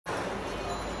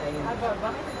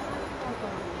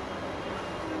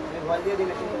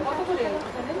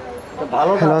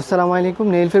Hello, আসসালামু আলাইকুম।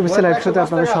 Nail ফেব্রিক্সের লাইভ শোতে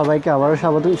আপনাদের সবাইকে আবারও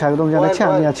স্বাগতম জানাচ্ছি।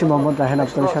 আমি আছি মোহাম্মদ রাহেন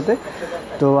আপনাদের সাথে।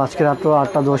 তো আজকে রাত্র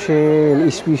 8:10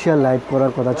 স্পেশাল লাইভ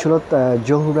করার কথা ছিল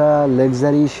জোহরা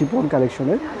লাক্সারি শিপন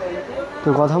কালেকশনের। তো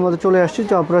কথা মতো চলে আসছি।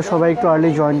 তো আপনারা সবাই একটু আর্লি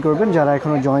জয়েন করবেন, যারা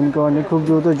এখনও জয়েন করেনি খুব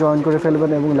দ্রুত জয়েন করে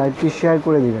ফেলবেন এবং লাইভটি শেয়ার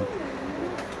করে দিবেন।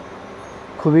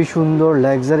 খুবই সুন্দর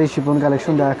লাক্সারি শিপন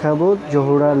কালেকশন দেখাবো।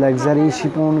 জোহরা লাক্সারি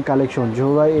শিপন কালেকশন,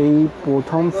 জোহরা এই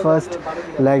প্রথম ফার্স্ট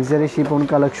লাক্সারি শিপন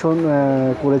কালেকশন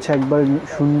করেছে, একবার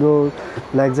সুন্দর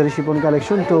লাক্সারি শিপন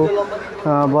কালেকশন। তো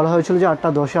বলা হয়েছিল যে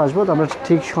 8:10 আসবো, তো আমরা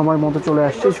ঠিক সময় মতো চলে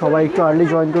আসছি। সবাই একটু আর্লি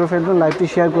জয়েন করে ফেলবেন, লাইভটি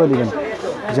শেয়ার করে দেবেন।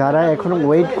 যারা এখনও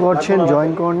ওয়েট করছেন,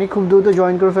 জয়েন করেননি, খুব দ্রুত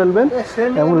জয়েন করে ফেলবেন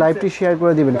এবং লাইভটি শেয়ার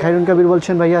করে দিবেন। খাইরুন কবির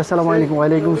বলছেন, ভাইয়া আসসালামু আলাইকুম।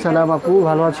 ওয়ালাইকুম সালাম আপু,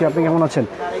 ভালো আছি, আপনি কেমন আছেন?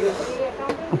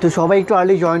 তো সবাই একটু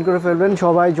আর্লি জয়েন করে ফেলবেন,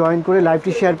 সবাই জয়েন করে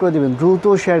লাইভটি শেয়ার করে দেবেন, দ্রুত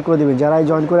শেয়ার করে দেবেন। যারাই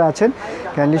জয়েন করে আছেন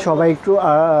কাইন্ডলি সবাই একটু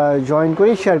জয়েন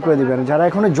করেই শেয়ার করে দেবেন। যারা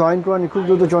এখনও জয়েন করেন খুব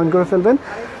দ্রুত জয়েন করে ফেলবেন।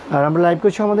 আর আমরা লাইভ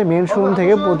করছি আমাদের মেন শোরুম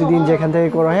থেকে, প্রতিদিন যেখান থেকে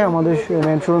করা হয়। আমাদের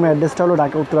মেন শোরুমের অ্যাড্রেসটা হলো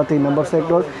ঢাকা উত্তরা 3 নম্বর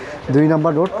সেক্টর, 2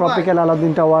 নম্বর road, tropical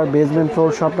Alauddin tower, basement floor,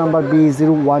 shop number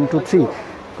B0123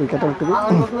 Kolkata থেকে।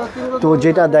 তো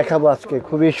যেটা দেখাবো আজকে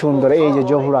খুবই সুন্দর, এই যে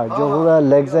Zohra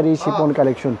luxury Shipon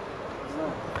collection,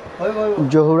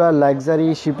 Zohra luxury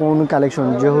Shipon collection.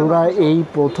 Zohra এই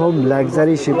প্রথম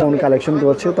লাক্সারি শিপন কালেকশন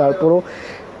করছে, তারপরও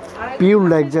পিওর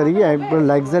লাক্সারি, একবার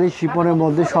লাক্সারি শিপনের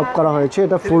মধ্যে সব করা হয়েছে।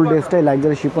 এটা ফুল ড্রেসটাই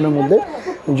লাক্সারি শিপনের মধ্যে।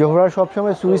 জোহরা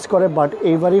সবসময় সুইচ করে, বাট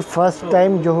এইবারই first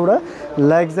time Zohra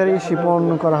luxury Shipon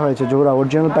করা হয়েছে। জোহরা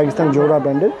অরিজিনাল পাকিস্তানি জোহরা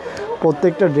ব্র্যান্ডের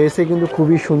প্রত্যেকটা ড্রেসে কিন্তু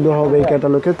খুবই সুন্দর হবে এই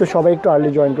ক্যাটালগে। তো সবাই একটু আর্লি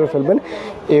জয়েন করে ফেলবেন।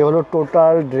 এই হলো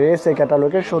টোটাল ড্রেস এই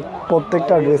ক্যাটালগের,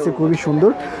 প্রত্যেকটা ড্রেসে খুবই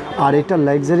সুন্দর। আর এটা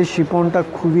লাক্সারি শিপনটা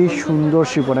খুবই সুন্দর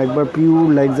শিপন, একবার পিওর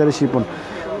লাক্সারি শিপন।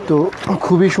 তো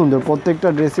খুবই সুন্দর, প্রত্যেকটা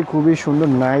ড্রেসই খুবই সুন্দর,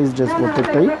 নাইস ড্রেস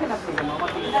প্রত্যেকটাই।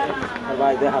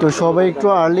 তো সবাই একটু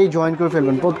আর্লি জয়েন করে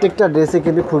ফেলবেন, প্রত্যেকটা ড্রেসে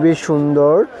কিন্তু খুবই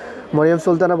সুন্দর। মরিয়ম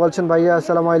সুলতানা বলছেন, ভাইয়া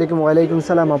আসসালামু আলাইকুম। ওয়ালাইকুম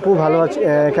সালাম আপু, ভালো আছে,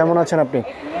 কেমন আছেন আপনি?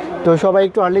 তো সবাই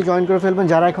একটু আর্লি জয়েন করে ফেলবেন।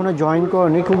 যারা এখনও জয়েন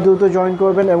করেনি খুব দ্রুত জয়েন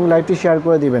করবেন এবং লাইভটি শেয়ার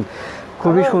করে দিবেন।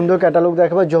 খুবই সুন্দর ক্যাটালগ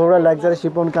দেখাবো জোহরা লাক্সারি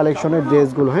শিপন কালেকশনের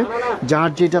ড্রেসগুলো। হ্যাঁ, যার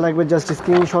যেটা লাগবে জাস্ট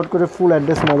স্ক্রিনশট করে ফুল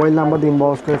অ্যাড্রেস, মোবাইল নাম্বার দিয়ে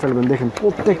ইনবক্স করে ফেলবেন। দেখেন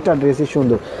প্রত্যেকটা ড্রেসই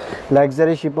সুন্দর,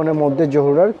 লাক্সারি শিপনের মধ্যে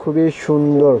জোহরার খুবই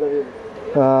সুন্দর।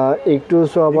 একটু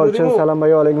বলছেন সালাম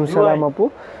ভাই, ওয়ালাইকুম সালাম আপু।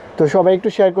 তো সবাই একটু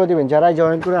শেয়ার করে দিবেন, যারা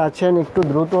জয়েন করে আছেন একটু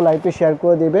দ্রুত লাইভে শেয়ার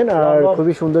করে দিবেন। আর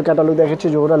খুবই সুন্দর ক্যাটালগ দেখাচ্ছে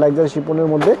জোহরা লাক্সারি শিপনের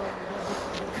মধ্যে।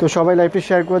 তো সবাই লাইভটি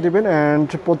শেয়ার করে দিবেন। অ্যান্ড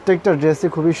প্রত্যেকটা ড্রেসে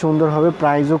খুবই সুন্দর হবে,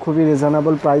 প্রাইসও খুবই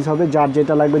রিজনেবল প্রাইস হবে। যার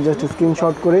যেটা লাগবে জাস্ট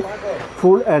স্ক্রিনশট করে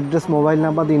ফুল অ্যাড্রেস, মোবাইল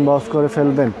নাম্বার দিয়ে ইনবক্স করে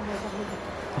ফেলবেন।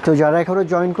 তো যারা এখনও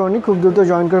জয়েন করেনি খুব দ্রুত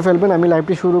জয়েন করে ফেলবেন। আমি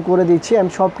লাইভটি শুরু করে দিচ্ছি।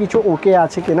 অ্যান্ড সব কিছু ওকে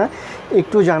আছে কিনা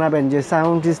একটু জানাবেন, যে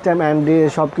সাউন্ড সিস্টেম অ্যান্ড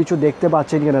সব কিছু দেখতে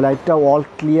পাচ্ছেন কিনা, লাইভটা অল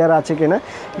ক্লিয়ার আছে কিনা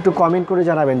একটু কমেন্ট করে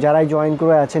জানাবেন। যারাই জয়েন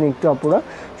করে আছেন একটু আপুরা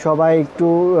সবাই একটু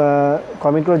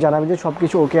কমেন্ট করে জানাবেন যে সব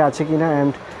কিছু ওকে আছে কিনা,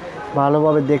 অ্যান্ড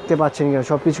ভালোভাবে দেখতে পাচ্ছেন কিনা,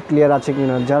 সব কিছু ক্লিয়ার আছে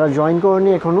কিনা। যারা জয়েন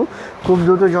করেনি এখনও খুব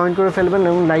দ্রুত জয়েন করে ফেলবেন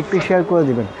এবং লাইভটি শেয়ার করে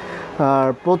দিবেন। আর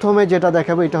প্রথমে যেটা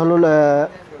দেখাবো এটা হলো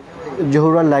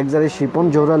জোহরা লাক্সারি শিপন।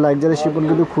 জোহরা লাক্সারি শিপন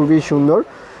কিন্তু খুবই সুন্দর,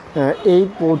 এই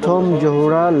প্রথম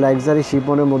জোহরা লাক্সারি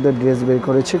শিপনের মধ্যে ড্রেস বের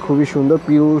করেছে, খুবই সুন্দর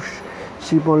pure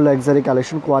Shipon luxury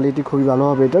collection, quality খুবই ভালো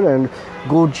হবে এটার। And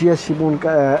gorgeous Shipon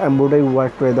embroidery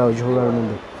work করে দেওয়া জোহরার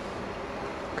মধ্যে।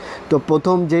 তো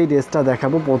প্রথম যেই ড্রেসটা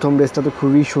দেখাবো, প্রথম ড্রেসটা তো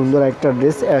খুবই সুন্দর একটা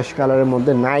ড্রেস, অ্যাশ কালারের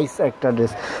মধ্যে নাইস একটা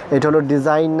ড্রেস। এটা হলো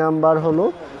ডিজাইন নাম্বার হলো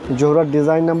জোহরার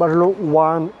ডিজাইন নাম্বার হলো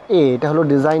 1A। এটা হলো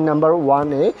design number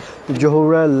 1A,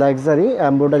 Zohra luxury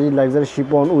embroidery luxury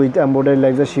Shipon with embroidery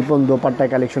luxury Shipon dupatta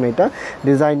collection, এটা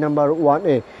ডিজাইন নাম্বার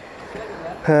 1A।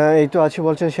 হ্যাঁ, এই তো আছে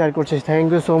বলছেন, শেয়ার করছে, থ্যাংক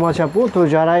ইউ সো মাচ আপু। তো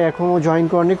যারা এখনও জয়েন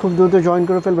করেনি খুব দ্রুত জয়েন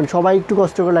করে ফেলবেন, সবাই একটু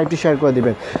কষ্ট করে লাইভটি শেয়ার করে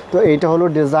দেবেন। তো এইটা হলো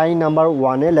design number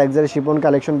 1A luxury Shipon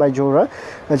collection by Zohra.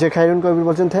 আচ্ছা, খাইরুন কবির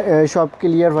বলছেন সব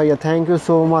ক্লিয়ার ভাইয়া, থ্যাংক ইউ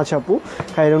সো মাচ আপু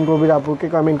খাইরুন কবির আপুকে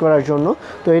কমেন্ট করার জন্য।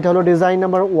 তো এটা হলো design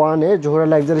number 1A Zohra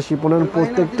luxury শিপনের,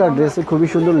 প্রত্যেকটা ড্রেসে খুবই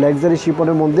সুন্দর লাক্সারি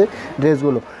শিপনের মধ্যে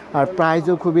ড্রেসগুলো। আর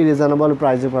প্রাইসও খুবই রিজনেবল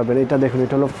প্রাইসে পাবেন। এটা দেখুন,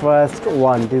 এটা হলো first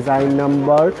one, design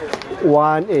number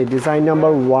 1A, design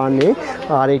number 1A।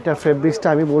 আর এইটার ফেব্রিক্সটা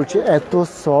আমি বলছি এত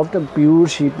সফট পিওর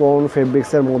শিপন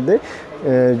ফেব্রিক্সের মধ্যে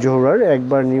জোহরার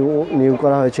একবার নিউ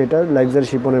করা হয়েছে, এটা লাক্সারি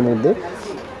শিপনের মধ্যে।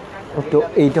 তো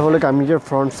এইটা হলো কামিজের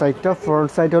ফ্রন্ট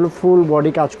সাইড হলো ফুল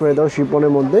বডি কাজ করে দাও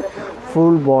শিপনের মধ্যে,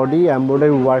 ফুল বডি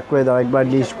এমব্রয়ডারি ওয়ার্ক করে দাও, একবার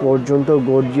নিচ পর্যন্ত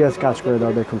গর্জিয়াস কাজ করে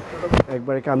দাও। দেখুন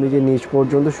একবারে কামিজের নিচ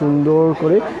পর্যন্ত সুন্দর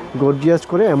করে গর্জিয়াস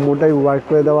করে এমব্রয়ডারি ওয়ার্ক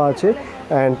করে দেওয়া আছে।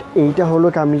 অ্যান্ড এইটা হলো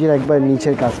কামিজের একবার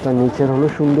নিচের কাজটা, নিচের হলো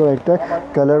সুন্দর একটা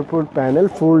কালারফুল প্যানেল,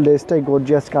 ফুল ড্রেসটাই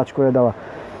গর্জিয়াস কাজ করে দেওয়া।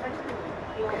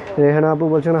 রেহানা আপু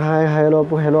বলছেন হাই হ্যালো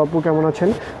আপু কেমন আছেন?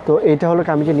 তো এটা হলো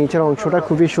কামিজের নিচের অংশটা,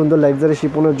 খুবই সুন্দর লাক্সারি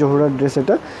শিপনের জোহরার ড্রেস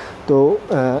এটা। তো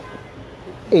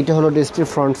এইটা হলো ড্রেসটির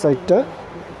ফ্রন্ট সাইডটা,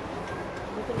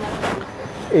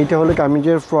 এইটা হলো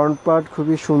কামিজের ফ্রন্ট পার্ট,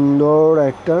 খুবই সুন্দর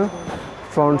একটা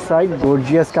ফ্রন্ট সাইড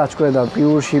গর্জিয়াস কাজ করে দাও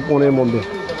পিওর শিপনের মধ্যে।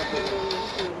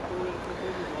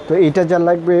 তো এইটা যা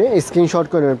লাগবে স্ক্রিনশট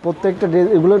করে নেবেন। প্রত্যেকটা ড্রেস,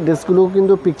 এগুলো ড্রেসগুলো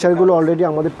কিন্তু পিকচারগুলো অলরেডি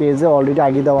আমাদের পেজে অলরেডি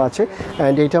আগে দেওয়া আছে।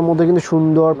 অ্যান্ড এইটার মধ্যে কিন্তু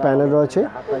সুন্দর প্যানেল রয়েছে।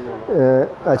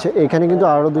 আচ্ছা এখানে কিন্তু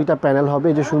আরও দুইটা প্যানেল হবে,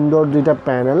 এই যে সুন্দর দুইটা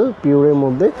প্যানেল পিওরের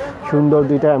মধ্যে, সুন্দর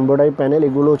দুইটা এমব্রয়ডারি প্যানেল।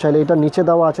 এগুলো চাইলে এটা নিচে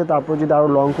দেওয়া আছে, তারপর যদি আরও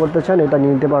লং করতে চান এটা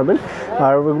নিয়ে নিতে পারবেন।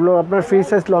 আর এগুলো আপনার ফ্রি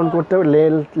সাইজ লং করতে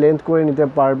লেন্থ করে নিতে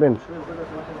পারবেন।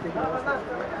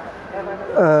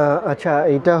 আচ্ছা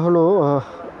এইটা হলো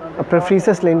আপনার ফ্রি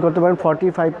সাইজ লেন করতে পারেন,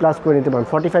 45+ করে নিতে পারেন,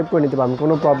 45 করে নিতে পারেন,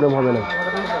 কোনো প্রবলেম হবে না।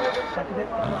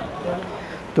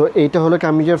 তো এইটা হলো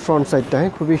কামিজের ফ্রন্ট সাইডটা,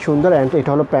 হ্যাঁ খুবই সুন্দর। অ্যান্ড এটা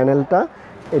হলো প্যানেলটা,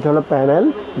 এটা হলো প্যানেল,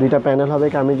 দুইটা প্যানেল হবে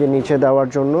কামিজের নিচে দেওয়ার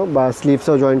জন্য, বা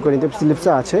স্লিভসও জয়েন করে নিতে,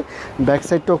 স্লিভসও আছে। ব্যাক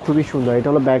সাইডটাও খুবই সুন্দর, এটা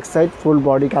হলো ব্যাক সাইড, ফুল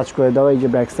বডি কাজ করে দেওয়া। এই যে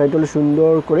ব্যাক সাইড হলো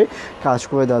সুন্দর করে কাজ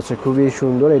করে দেওয়া আছে, খুবই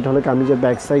সুন্দর। এটা হলো কামিজের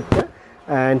ব্যাক সাইডটা।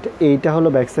 অ্যান্ড এইটা হলো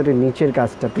ব্যাক সাইডের নিচের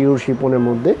কাজটা পিওর শিপনের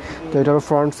মধ্যে। তো এটা হলো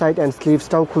ফ্রন্ট সাইড, অ্যান্ড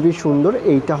স্লিভসটাও খুবই সুন্দর।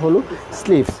 এইটা হলো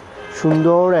স্লিভস,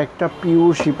 সুন্দর একটা পিওর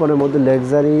শিপনের মধ্যে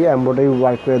লাক্সারি এমব্রয়ডারি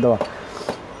ওয়ার্ক করে দেওয়া।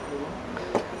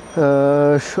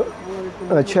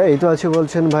 আচ্ছা এই তো আছে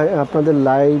বলছেন ভাই আপনাদের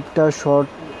লাইভটা শর্ট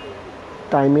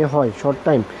টাইমে হয়, শর্ট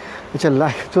টাইম। আচ্ছা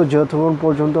লাইভ তো যতক্ষণ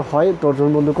পর্যন্ত হয়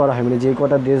ততক্ষণ পর্যন্ত করা হয়, মানে যে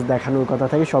কটা ড্রেস দেখানোর কথা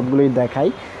থাকে সবগুলোই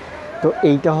দেখাই। তো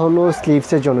এইটা হলো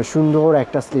স্লিভসের জন্য সুন্দর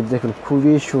একটা স্লিভ, দেখুন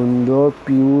খুবই সুন্দর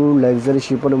পিওর লাক্সারি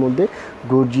শিপনের মধ্যে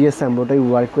গর্জিয়াস এমব্রয়ডারি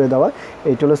ওয়ার্ক করে দেওয়া।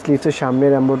 এইটা হলো স্লিভসের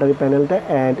সামনের এমব্রয়ডারি প্যানেলটা।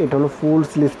 অ্যান্ড এটা হলো ফুল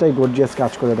স্লিভসটাই গর্জিয়াস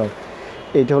কাজ করে দাও।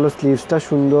 এটা হলো স্লিভসটা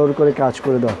সুন্দর করে কাজ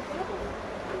করে দাও।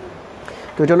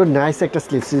 তো এটা হলো নাইস একটা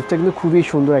স্লিভসটা কিন্তু খুবই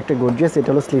সুন্দর একটা গর্জিয়াস। এটা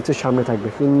হলো স্লিভসের সামনে থাকবে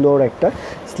সুন্দর একটা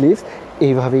স্লিভস,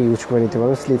 এইভাবে ইউজ করে নিতে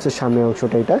পারবেন স্লিভসের সামনের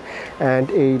অংশটা এটা। অ্যান্ড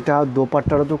এইটা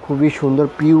দোপাট্টাটা তো খুবই সুন্দর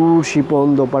পিওর শিপন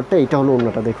দোপাট্টা। এটা হলো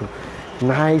ওড়নাটা, দেখুন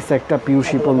নাইস একটা পিওর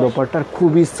শিপন দোপাট্টার,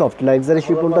 খুবই সফট লাক্সারি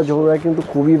শিপনটা জোহরা কিন্তু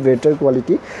খুবই বেটার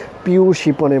কোয়ালিটি পিওর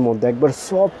শিপনের মধ্যে, একবার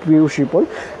সফট পিওর শিপন।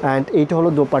 অ্যান্ড এইটা হলো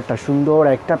দোপাট্টা, সুন্দর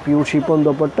একটা pure Shipon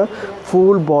dupatta,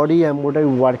 full body embroidery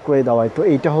work করে দেওয়া। তো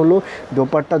এইটা হলো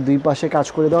দোপাট্টা, দুই পাশে কাজ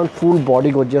করে দেওয়া, ফুল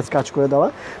বডি গর্জিয়াস কাজ করে দেওয়া।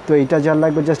 তো এইটা যার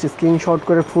লাগবে জাস্ট স্ক্রিনশট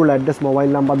করে full address mobile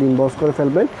number inbox করে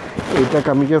ফেলবেন। এইটা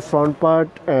কামিজের ফ্রন্ট পার্ট।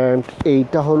 অ্যান্ড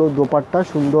এইটা হলো দোপাট্টা,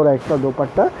 সুন্দর একটা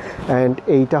দোপাট্টা। অ্যান্ড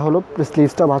এইটা হলো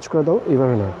স্লিভসটা ভাঁজ করে দাও,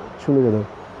 এভাবে না শুনে দাও,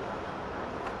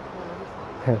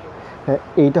 হ্যাঁ হ্যাঁ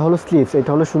এইটা হলো স্লিভস,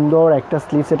 এটা হলো সুন্দর একটা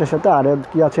স্লিভস। এটার সাথে আর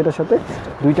কি আছে, এটার সাথে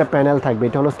দুইটা প্যানেল থাকবে।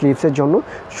 এটা হলো স্লিভসের জন্য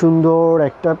সুন্দর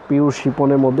একটা পিওর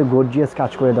শিপনের মধ্যে গর্জিয়াস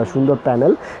কাজ করে দাও, সুন্দর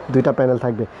প্যানেল, দুইটা প্যানেল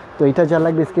থাকবে। তো এইটা যা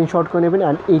লাগবে স্ক্রিনশট করে নেবেন।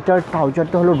 অ্যান্ড এইটার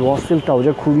ট্রাউজারটা হলো র সিল্ক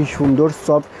ট্রাউজার, খুবই সুন্দর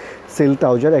soft silk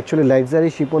trouser. Actually luxury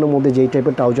শিপনের মধ্যে যেই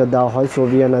টাইপের ট্রাউজার দেওয়া হয়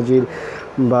সোভিয়া নাজির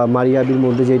বা মারিয়াবির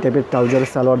মধ্যে যেই টাইপের ট্রাউজারের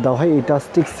সালোয়ার দেওয়া হয়, এটা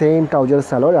ঠিক সেম ট্রাউজারের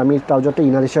সালোয়ার। আমি ট্রাউজারটা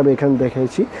ইনার হিসাবে এখানে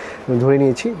দেখেছি, ধরে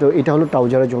নিয়েছি। তো এটা হলো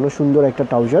ট্রাউজারের জন্য সুন্দর একটা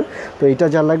ট্রাউজার। তো এটা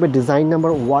যা লাগবে ডিজাইন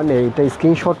নাম্বার 1 এটা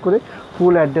স্ক্রিনশট করে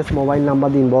ফুল অ্যাড্রেস মোবাইল নাম্বার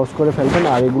দিয়ে ইনবক্স করে ফেলবেন।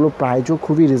 আর এগুলো প্রাইসও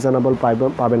খুবই রিজনেবল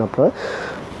পাবেন আপনারা।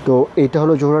 তো এটা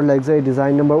হলো জোহরা লাক্সারি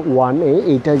ডিজাইন নাম্বার 1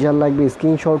 এইটা যার লাগবে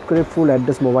স্ক্রিনশট করে ফুল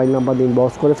অ্যাড্রেস মোবাইল নাম্বার দিয়ে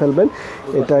ইনবক্স করে ফেলবেন।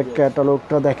 এটা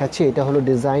ক্যাটালগটা দেখাচ্ছি, এটা হলো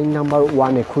ডিজাইন নাম্বার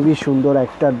 1 খুবই সুন্দর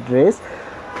একটা ড্রেস।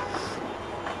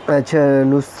 আচ্ছা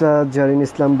নুসরাত জারিন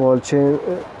ইসলাম বলছেন,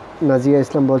 নাজিয়া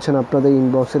ইসলাম বলছেন আপনাদের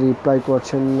ইনবক্সে রিপ্লাই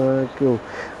করছেন না কেউ।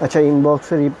 আচ্ছা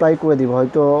ইনবক্সে রিপ্লাই করে দিব,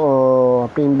 হয়তো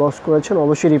আপনি ইনবক্স করেছেন,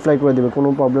 অবশ্যই রিপ্লাই করে দেবে, কোনো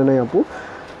প্রবলেম নেই আপু,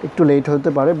 একটু লেট হতে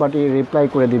পারে বাট রিপ্লাই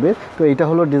করে দিবে। তো এটা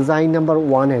হলো design number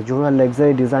 1 Zohra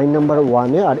luxury design number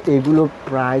 1 আর এগুলো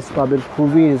প্রাইস পাবেন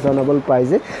খুবই রিজনেবল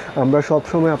প্রাইসে। আমরা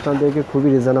সবসময় আপনাদেরকে খুবই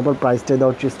রিজনেবল প্রাইসটা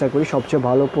দেওয়ার চেষ্টা করি, সবচেয়ে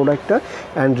ভালো প্রোডাক্টটা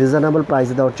অ্যান্ড রিজনেবল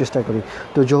প্রাইসে দেওয়ার চেষ্টা করি।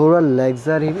 তো জোহরা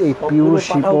লাক্সারির এই পিওর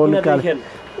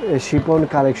শিপন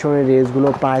কালেকশনের রেঞ্জগুলো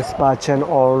প্রাইস পাচ্ছেন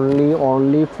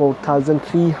অনলি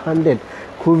 4300,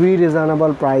 খুবই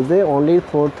রিজনেবল প্রাইসে অনলি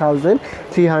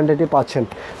 4300 পাচ্ছেন।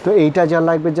 তো এইটা যা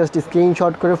লাগবে জাস্ট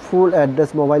স্ক্রিনশট করে ফুল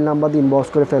অ্যাড্রেস মোবাইল নাম্বার দিয়ে ইনবক্স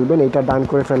করে ফেলবেন। এইটা ডান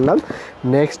করে ফেললাম।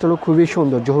 নেক্সট হলো খুবই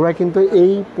সুন্দর, জোহরা কিন্তু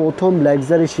এই প্রথম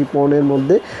লাক্সারি শিপনের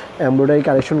মধ্যে এমব্রয়ডারি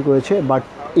কালেকশন করেছে, বাট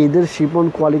এদের শিপন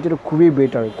কোয়ালিটিটা খুবই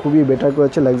বেটার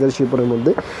করেছে লাক্সারি শিপনের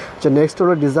মধ্যে। আচ্ছা নেক্সট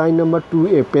হলো ডিজাইন নাম্বার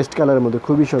 2A পেস্ট কালারের মধ্যে,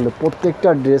 খুবই সুন্দর, প্রত্যেকটা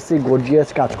ড্রেসই গর্জিয়াস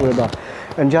কাজ করে দেওয়া।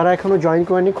 অ্যান্ড যারা এখনও জয়েন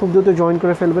করেনি খুব দ্রুত জয়েন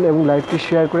করে ফেলবেন এবং লাইভটি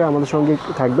শেয়ার করে আমাদের সঙ্গে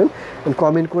থাকবেন,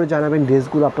 কমেন্ট করে জানাবেন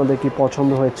ড্রেসগুলো আপনাদের কি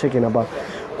পছন্দ হচ্ছে কিনা বা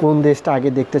কোন ড্রেসটা আগে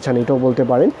দেখতে চান এটাও বলতে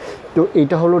পারেন। তো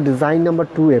এটা হলো ডিজাইন নাম্বার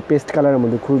 2A পেস্ট কালারের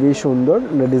মধ্যে, খুবই সুন্দর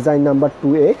ডিজাইন নাম্বার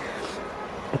 2A।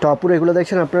 তো আপুরা এগুলো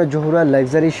দেখছেন আপনারা জোহরা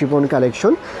লাক্সারি শিফন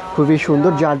কালেকশন, খুবই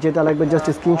সুন্দর, যার যেটা লাগবে জাস্ট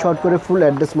স্ক্রিনশট করে ফুল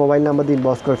অ্যাড্রেস মোবাইল নাম্বার দিয়ে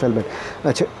ইনবক্স করে ফেলবেন।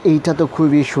 আচ্ছা এইটা তো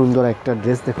খুবই সুন্দর একটা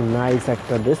ড্রেস, দেখুন নাইস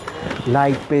একটা ড্রেস,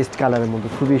 লাইট পেস্ট কালারের মধ্যে,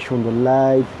 খুবই সুন্দর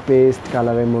লাইট পেস্ট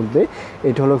কালারের মধ্যে।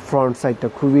 এটা হলো ফ্রন্ট সাইডটা,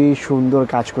 খুবই সুন্দর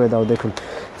কাজ করে দাও, দেখুন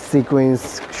সিকোয়েন্স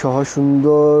সহ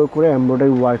সুন্দর করে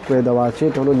এমব্রয়ডারি ওয়ার্ক করে দেওয়া আছে।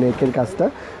 এটা হলো নেকের কাজটা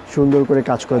সুন্দর করে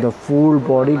কাজ করে দেওয়া, ফুল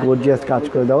বডি গর্জিয়াস কাজ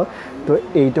করে দেওয়া। তো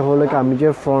এইটা হলো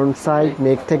কামিজের ফ্রন্ট সাইড,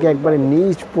 নেক থেকে একবারে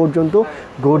নিচ পর্যন্ত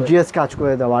গর্জিয়াস কাজ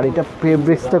করে দেওয়া। আর এটা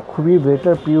ফেব্রিক্সটা খুবই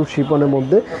বেটার, পিওর শিপনের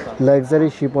মধ্যে, লাক্সারি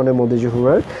শিপনের মধ্যে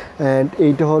জোহরার। অ্যান্ড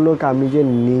এইটা হলো কামিজের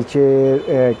নিচের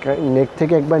নেক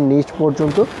থেকে একবার নিচ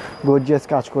পর্যন্ত গর্জিয়াস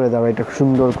কাজ করে দেওয়া। এটা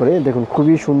সুন্দর করে দেখুন,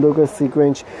 খুবই সুন্দর করে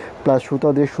সিকোয়েন্স প্লাস সুতা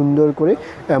দিয়ে সুন্দর করে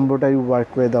এমব্রয়ডারি ওয়ার্ক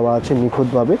করে দেওয়া আছে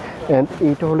নিখুঁতভাবে। অ্যান্ড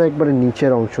এইটা হলো একবারে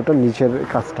নিচের অংশটা, নিচের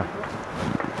কাজটা।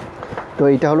 তো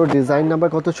এটা হলো ডিজাইন নাম্বার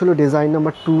কত ছিল, design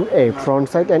number 2A front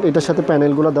side. And এটার সাথে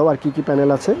প্যানেলগুলো দাও, আর কি প্যানেল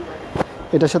আছে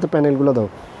এটার সাথে প্যানেলগুলো দাও,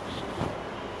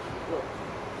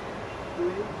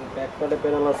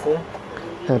 প্যানেল আছে,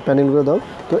 হ্যাঁ প্যানেলগুলো দাও।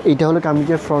 তো এইটা হলো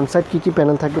কামিজের ফ্রন্ট সাইড, কী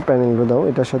প্যানেল থাকবে প্যানেলগুলো দাও।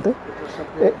 এটার সাথে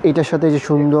এই যে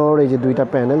সুন্দর এই যে দুইটা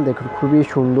প্যানেল, দেখুন খুবই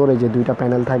সুন্দর, এই যে দুইটা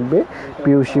প্যানেল থাকবে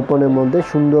পিওর শিপনের মধ্যে,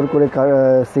 সুন্দর করে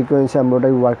সিকোয়েন্স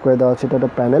এমব্রয়ডারি ওয়ার্ক করে দেওয়া আছে, এটা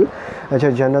একটা প্যানেল। আচ্ছা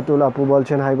জান্নাতুল আপু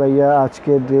বলছেন হাই ভাইয়া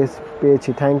আজকে ড্রেস পেয়েছি,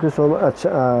 থ্যাংক ইউ সো মাচ। আচ্ছা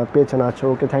পেয়েছেন, আচ্ছা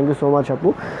okay thank you so much আপু।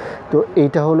 তো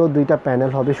এইটা হলো দুইটা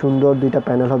প্যানেল হবে, সুন্দর দুইটা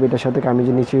প্যানেল হবে এটার সাথে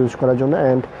কামিজের নিচে ইউজ করার জন্য।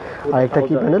 অ্যান্ড আরেকটা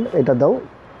কি প্যানেল এটা দাও।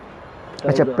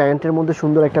 আচ্ছা প্যান্টের মধ্যে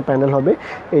সুন্দর একটা প্যানেল হবে,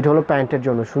 এটা হলো প্যান্টের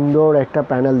জন্য সুন্দর একটা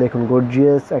প্যানেল, দেখুন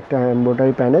গর্জিয়াস একটা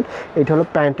এমব্রয়ডারি প্যানেল। এটা হলো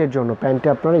প্যান্টের জন্য, প্যান্টে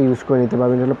আপনারা ইউজ করে নিতে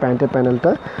পারবেন, এটা হলো প্যান্টের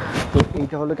প্যানেলটা। তো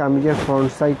এইটা হলো কামিজের ফ্রন্ট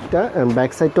সাইডটা,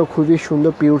 ব্যাক সাইডটাও খুবই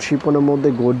সুন্দর পিওর শিপনের মধ্যে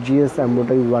গর্জিয়াস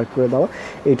এমব্রয়ডারি ওয়ার্ক করে দেওয়া।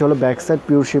 এটা হলো ব্যাক সাইড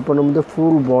পিওর শিপনের মধ্যে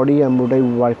ফুল বডি এমব্রয়ডারি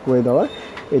ওয়ার্ক করে দেওয়া।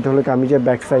 এটা হলো কামিজের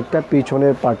ব্যাক সাইডটা,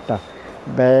 পিছনের পার্টটা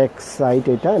ব্যাক সাইড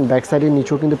এটা। ব্যাক সাইডের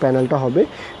নিচেও কিন্তু প্যানেলটা হবে,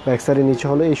 ব্যাক সাইডের নিচে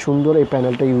হলো এই সুন্দর এই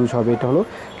প্যানেলটা ইউজ হবে। এটা হলো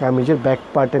কামিজের ব্যাক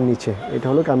পার্টের নিচে, এটা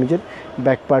হলো কামিজের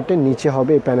ব্যাক পার্টের নিচে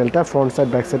হবে এই প্যানেলটা, ফ্রন্ট সাইড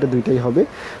ব্যাক সাইডে দুইটাই হবে।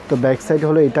 তো ব্যাক সাইড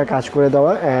হলো এটা কাজ করে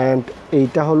দেওয়া। অ্যান্ড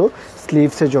এইটা হলো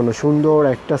স্লিভসের জন্য সুন্দর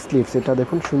একটা স্লিভস, এটা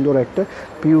দেখুন সুন্দর একটা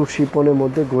পিওর শিপনের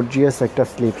মধ্যে গর্জিয়াস একটা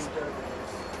স্লিভস।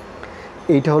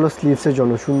 এইটা হলো স্লিভসের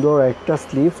জন্য সুন্দর একটা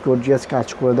স্লিভস, গর্জিয়াস কাজ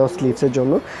করে দাও স্লিভসের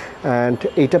জন্য। অ্যান্ড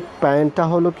এইটা প্যান্টটা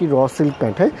হলো কি র সিল্ক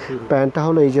প্যান্ট, হ্যাঁ প্যান্টটা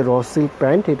হলো এই যে র সিল্ক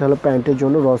প্যান্ট, এটা হলো প্যান্টের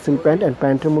জন্য র সিল্ক প্যান্ট। অ্যান্ড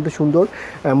প্যান্টের মধ্যে সুন্দর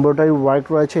এমব্রয়ডারি ওয়ার্ক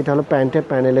রয়েছে, এটা হলো প্যান্টের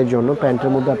প্যানেলের জন্য,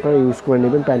 প্যান্টের মধ্যে আপনারা ইউজ করে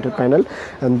নেবেন প্যান্টের panel.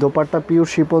 Dupatta pure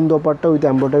Shipon dupatta with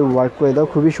embroidery work করে দাও,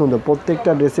 খুবই সুন্দর,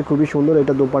 প্রত্যেকটা ড্রেসে খুবই সুন্দর।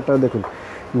 এটা দোপাট্টা দেখুন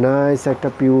নাইস একটা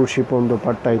পিওর শিপন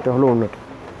দোপাট্টা। এটা হলো অন্যটা,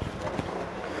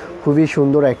 খুবই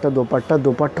সুন্দর একটা দোপাট্টা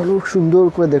হলো সুন্দর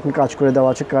করে দেখুন কাজ করে দেওয়া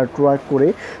আছে, কাট ওয়ার্ক করে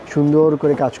সুন্দর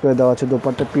করে কাজ করে দেওয়া আছে।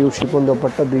 দোপাট্টা পিওর শিপন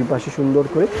দোপাট্টা, দুই পাশে সুন্দর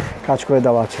করে কাজ করে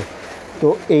দেওয়া আছে। তো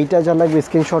এইটা যা লাগবে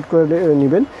স্ক্রিনশট করে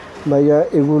নেবেন। ভাইয়া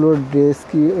এগুলোর ড্রেস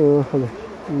কি হবে?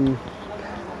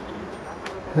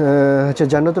 আচ্ছা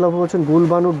জান্নাতুল আপু বলছেন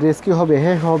গুলবানুর ড্রেস কি হবে?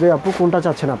 হ্যাঁ হবে আপু, কোনটা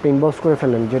চাচ্ছেন আপনি ইনবক্স করে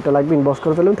ফেলেন, যেটা লাগবে ইনবক্স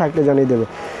করে ফেলেন, থাকলে জানিয়ে দেবে।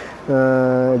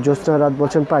 জ্যোৎস্না রাত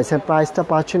বলছেন প্রাইস, হ্যাঁ প্রাইসটা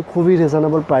পাচ্ছেন খুবই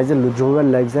রিজনেবল প্রাইসে, জোহরা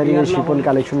লাক্সারি শিপন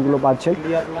কালেকশনগুলো পাচ্ছেন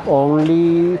অনলি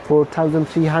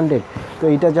 4300। তো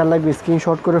এইটা যার লাগবে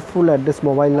স্ক্রিনশট করে ফুল অ্যাড্রেস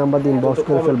মোবাইল নাম্বার দিয়ে ইনবক্স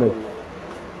করে ফেলবেন।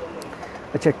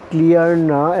 আচ্ছা ক্লিয়ার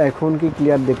না, এখন কি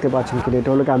ক্লিয়ার দেখতে পাচ্ছেন কিনা? এটা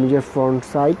হলো কামিজের ফ্রন্ট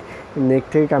সাইড, নেক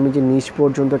থেকে কামিজের নিচ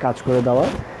পর্যন্ত কাজ করে দেওয়া।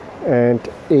 অ্যান্ড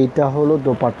এইটা হলো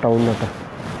দোপাট্টা, ওড়নাটা,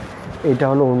 এটা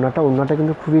হলো ওড়নাটা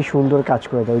কিন্তু খুবই সুন্দর কাজ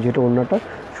করে দেওয়া, যেটা ওড়নাটা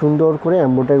সুন্দর করে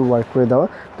এমব্রয়ডারি ওয়ার্ক করে দেওয়া।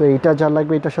 তো এইটা যার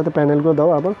লাগবে এটার সাথে প্যানেলগুলো দাও।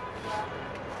 আবার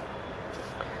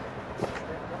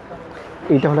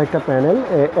এইটা হলো একটা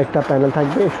প্যানেল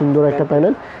থাকবে, সুন্দর একটা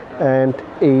প্যানেল। অ্যান্ড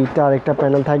এইটা আরেকটা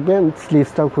প্যানেল থাকবে,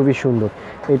 স্লিভসটাও খুবই সুন্দর।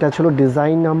 এটা ছিল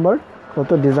ডিজাইন নাম্বার কত,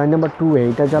 ডিজাইন নাম্বার 2A।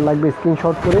 এটা যা লাগবে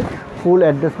স্ক্রিনশট করে ফুল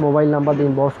অ্যাড্রেস মোবাইল নাম্বার দিয়ে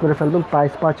ইনবক্স করে ফেলবেন।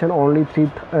 প্রাইস পাচ্ছেন only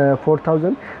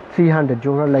 4300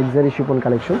 Zohra luxury Shipon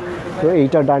collection. তো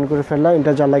এইটা ডান করে ফেললাম,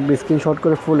 এটা যা লাগবে স্ক্রিনশট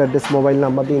করে ফুল অ্যাড্রেস মোবাইল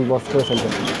নাম্বার দিয়ে ইনবক্স করে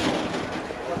ফেলবেন।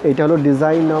 এইটা হলো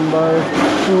design number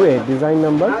 2A, design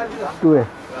number 2A।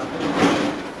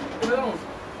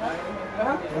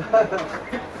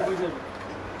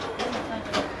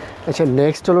 আচ্ছা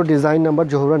নেক্সট হলো design number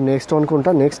Zohra next one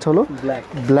কোনটা নেক্সট হলো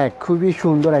ব্ল্যাক খুবই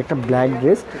সুন্দর একটা ব্ল্যাক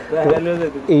ড্রেস।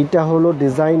 এইটা হলো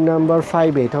ডিজাইন নাম্বার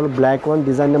 5 এটা হলো ব্ল্যাক ওয়ান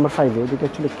ডিজাইন নাম্বার 5 এদিকে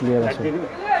অ্যাকচুয়ালি ক্লিয়ার আছে।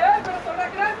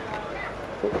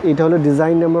 এটা হলো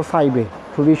ডিজাইন নাম্বার 5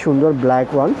 খুবই সুন্দর ব্ল্যাক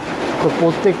ওয়ান। তো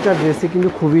প্রত্যেকটা ড্রেসই কিন্তু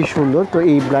খুবই সুন্দর। তো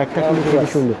এই ব্ল্যাকটা কিন্তু খুবই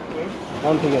সুন্দর।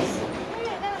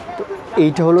 তো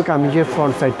এইটা হলো কামিজের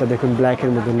ফ্রন্ট সাইডটা দেখুন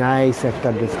ব্ল্যাকের মধ্যে নাইস একটা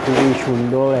ড্রেস খুবই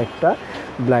সুন্দর একটা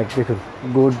ব্ল্যাক দেখুন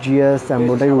গর্জিয়াস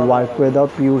এমব্রয়ডারি ওয়ার্ক করে দাও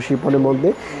পিওর শিফনের মধ্যে।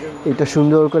 এটা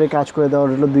সুন্দর করে কাজ করে দেওয়া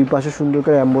হলো দুই পাশে সুন্দর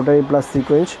করে এমব্রয়ডারি প্লাস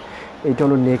সিকোয়েন্স। এটা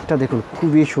হলো নেকটা দেখুন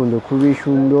খুবই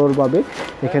সুন্দরভাবে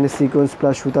এখানে সিকোয়েন্স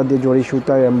প্লাস সুতা দিয়ে জড়ি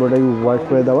সুতা এমব্রয়ডারি ওয়ার্ক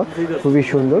করে দেওয়া খুবই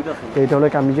সুন্দর। এটা হলো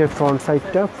কামিজের ফ্রন্ট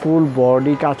সাইডটা ফুল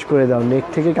বডি কাজ করে দেওয়া নেক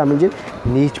থেকে কামিজের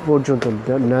নিচ পর্যন্ত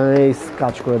নাইস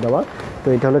কাজ করে দেওয়া। তো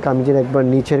এটা হলো কামিজের একবার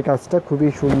নিচের কাজটা খুবই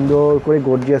সুন্দর করে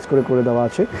গর্জিয়াস করে দেওয়া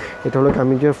আছে। এটা হলো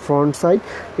কামিজের ফ্রন্ট সাইড।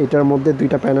 এটার মধ্যে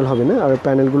দুইটা প্যানেল হবে না আর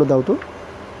প্যানেলগুলো দাও তো।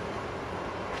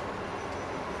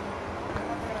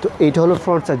 তো এইটা হলো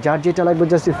ফ্রন্ট সাইড যার যেটা লাগবে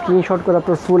জাস্ট স্ক্রিনশট করে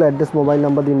আপনার ফুল অ্যাড্রেস মোবাইল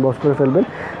নাম্বার দিয়ে ইনবক্স করে ফেলবেন।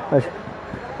 আচ্ছা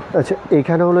আচ্ছা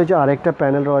এখানে হলো যে আরেকটা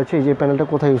প্যানেল রয়েছে এই যে প্যানেলটা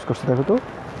কোথায় ইউজ করছে দেখো তো।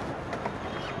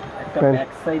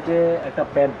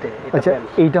 আচ্ছা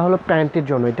এইটা হলো প্যান্টের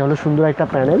জন্য এটা হলো সুন্দর একটা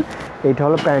প্যানেল এইটা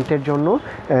হলো প্যান্টের জন্য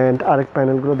অ্যান্ড আরেক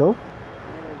প্যানেলগুলো দাও।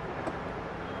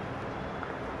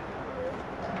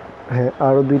 হ্যাঁ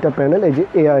আরও দুইটা প্যানেল এই যে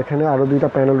এখানে আরও দুইটা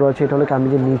প্যানেল রয়েছে এটা হলো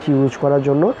কামিজের নিচে ইউজ করার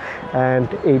জন্য অ্যান্ড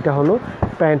এইটা হলো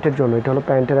প্যান্টের জন্য এটা হলো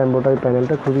প্যান্টের এমব্রয়ডারি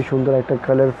প্যানেলটা খুবই সুন্দর একটা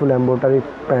colourful embroidery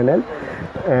panel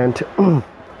and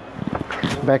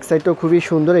back সাইডটাও খুবই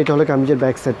সুন্দর। এটা হলো কামিজের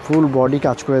ব্যাক সাইড ফুল বডি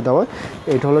কাজ করে দেওয়া।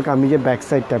 এটা হলো কামিজের ব্যাক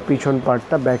সাইডটা পিছন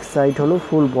পার্টটা ব্যাক সাইড হলো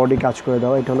ফুল বডি কাজ করে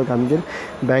দেওয়া। এটা হলো কামিজের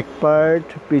ব্যাক পার্ট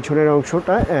পিছনের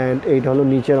অংশটা অ্যান্ড এইটা হলো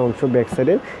নিচের অংশ ব্যাক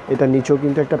সাইডের। এটা নিচেও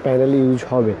কিন্তু একটা প্যানেল ইউজ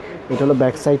হবে। এটা হলো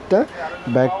ব্যাক সাইডটা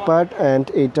ব্যাক পার্ট অ্যান্ড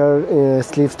এইটার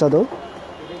স্লিভসটা দাও।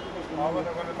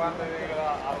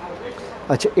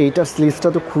 আচ্ছা এইটার স্লিভসটা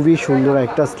তো খুবই সুন্দর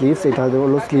একটা স্লিভস এটা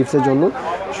হলো স্লিভসের জন্য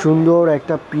সুন্দর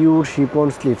একটা পিওর শিফন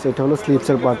স্লিভস। এটা হলো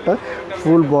স্লিভসের পার্টটা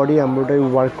ফুল বডি এমব্রয়ডারি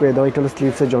ওয়ার্ক করে দেওয়া। এটা হলো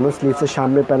স্লিভসের জন্য স্লিভসের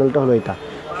সামনের প্যানেলটা হলো এটা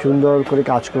সুন্দর করে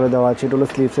কাজ করে দেওয়া আছে। এটা হলো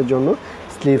স্লিভসের জন্য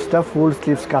স্লিভসটা ফুল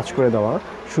স্লিভস কাজ করে দেওয়া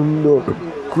সুন্দর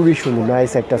খুবই সুন্দর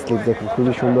নাইস একটা স্লিভ দেখুন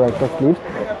খুবই সুন্দর একটা স্লিভ।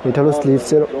 এটা হলো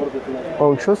স্লিভসের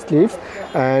অংশ স্লিভস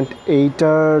অ্যান্ড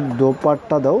এইটার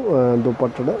দোপাট্টা দাও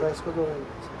দোপাট্টাটা।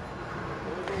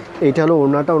 এইটা হলো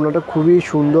ওড়নাটা খুবই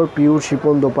সুন্দর pure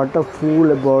chiffon dupatta full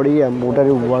body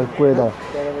embroidery work করে দেওয়া।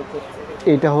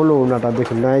 এটা হলো ওড়নাটা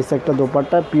দেখুন নাইস একটা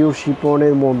দোপাট্টা পিওর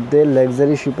শিফনের মধ্যে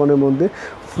লাক্সারি শিফনের মধ্যে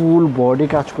ফুল বডি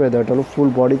কাজ করে দেওয়া। এটা হলো ফুল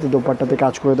বডিতে দোপাট্টাতে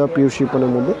কাজ করে দেওয়া পিওর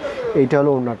শিফনের মধ্যে। এইটা হলো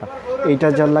ওড়নাটা এইটা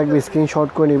যার লাগবে স্ক্রিনশট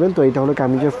করে নেবেন। তো এইটা হলো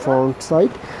কামিজের front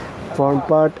side front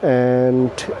part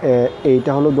and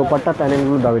এইটা হলো দোপাট্টা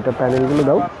প্যানেলগুলো দাও এটা প্যানেলগুলো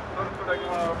দাও।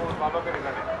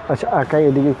 আচ্ছা আকাই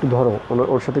এদিকে একটু ধরো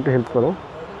ওর সাথে একটু হেল্প করো।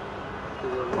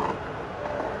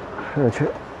 আচ্ছা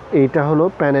এইটা হলো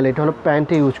প্যানেল এটা হলো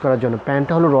প্যান্টে ইউজ করার জন্য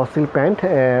প্যান্টটা হলো রসিল প্যান্ট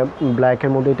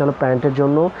ব্ল্যাকের মধ্যে এটা হলো প্যান্টের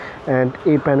জন্য অ্যান্ড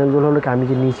এই প্যানেলগুলো হলো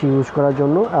কামিজের নিচে ইউজ করার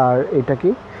জন্য। আর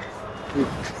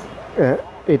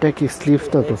এটা কি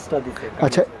স্লিভসটা তো।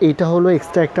 আচ্ছা এটা হলো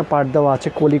এক্সট্রা একটা পার্ট দেওয়া আছে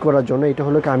কলি করার জন্য। এটা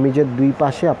হলো কামিজের দুই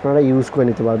পাশে আপনারা ইউজ করে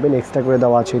নিতে পারবেন এক্সট্রা করে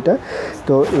দেওয়া আছে এটা।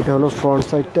 তো এটা হলো ফ্রন্ট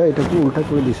সাইডটা এটা কি উল্টা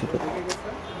করে দিছি তো।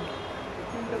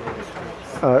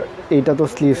 আর এইটা তো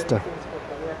স্লিভসটা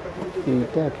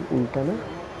এইটা কি উল্টা না।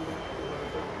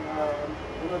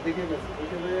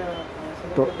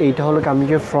 তো এইটা হলো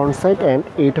কামিজের ফ্রন্ট সাইড অ্যান্ড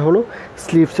এইটা হলো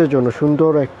স্লিভসের জন্য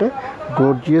সুন্দর একটা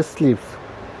গর্জিয়াস স্লিভস।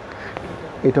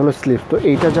 এটা হলো স্লিভ। তো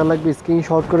এইটা যা লাগবে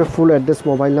স্ক্রিনশট করে ফুল অ্যাড্রেস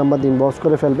মোবাইল নাম্বার দিন ইনবক্স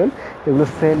করে ফেলবেন। এগুলো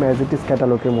সেম অ্যাজ ইট ইজ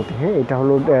ক্যাটালগের মতো। হ্যাঁ এটা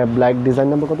হলো ব্ল্যাক ডিজাইন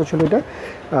নাম্বার কত ছিল এটা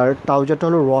আর ট্রাউজারটা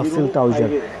হলো র সিল্ক ট্রাউজার।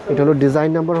 এটা হলো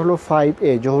ডিজাইন নাম্বার হলো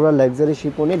 5A Zohra luxury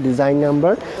শিফনে design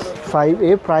number 5A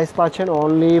price পাচ্ছেন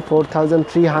only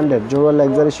 4300 Zohra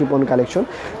luxury chiffon collection.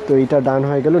 তো এইটা ডান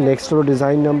হয়ে গেল। নেক্সট হলো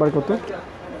ডিজাইন নাম্বার কত।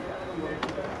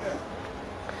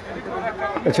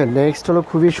 আচ্ছা নেক্সট হলো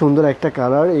খুবই সুন্দর একটা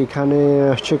কালার এখানে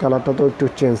আসছে কালারটা তো একটু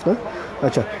চেঞ্জ না।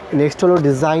 আচ্ছা নেক্সট হলো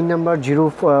ডিজাইন নাম্বার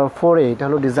 04A এটা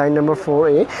হলো ডিজাইন নাম্বার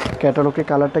 4A ক্যাটালগের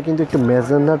কালারটা কিন্তু একটু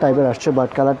ম্যাজেন্ডা টাইপের আসছে বাট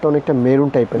কালারটা অনেকটা মেরুন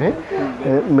টাইপের। হ্যাঁ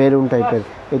মেরুন টাইপের।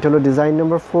 এটা হলো ডিজাইন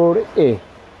নাম্বার 4A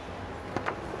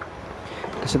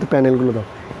তার সাথে প্যানেলগুলো দাও।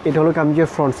 এটা হলো কামিজের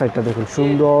ফ্রন্ট সাইডটা দেখুন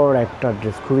সুন্দর একটা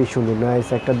ড্রেস খুবই সুন্দর নাইস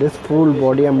একটা dress full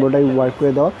body embroidery work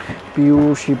করে দেওয়া পিওর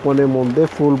শিফনের মধ্যে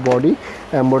full body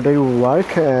embroidery work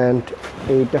and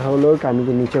এইটা হলো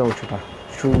কামিজের নিচের অংশটা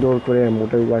সুন্দর করে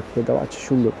এমব্রয়ডারি ওয়ার্ক করে দেওয়া আছে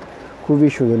সুন্দর খুবই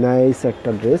সুন্দর নাইস একটা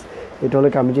ড্রেস। এটা হলো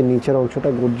কামিজের নিচের অংশটা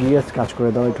গর্জিয়াস কাজ করে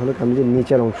দেওয়া। এটা হলো কামিজের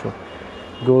নিচের অংশ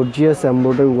গর্জিয়াস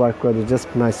এমব্রয়ডারি ওয়ার্ক করা, জাস্ট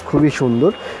নাইস, খুবই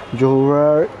সুন্দর।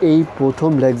 জোহরার এই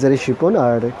প্রথম লাক্সারি শিপন,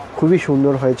 আর খুবই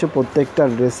সুন্দর হয়েছে প্রত্যেকটা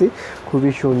ড্রেসই,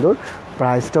 খুবই সুন্দর।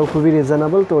 প্রাইসটাও খুবই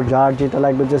রিজনেবল। তো যার যেটা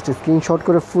লাগবে জাস্ট স্ক্রিনশট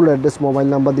করে ফুল অ্যাড্রেস মোবাইল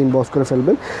নাম্বার দিন বক্স করে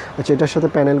ফেলবেন। আচ্ছা, এটার সাথে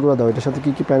প্যানেলগুলো দাও, এটার সাথে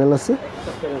কী কী প্যানেল আছে?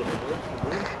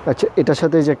 আচ্ছা, এটার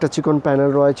সাথে যে একটা চিকন প্যানেল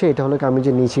রয়েছে, এটা হলো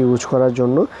কামিজের নিচে ইউজ করার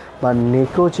জন্য, বা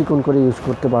নেকেও চিকন করে ইউজ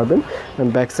করতে পারবেন।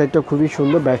 ব্যাক সাইডটা খুবই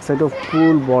সুন্দর, ব্যাক সাইডও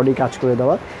ফুল বডি কাজ করে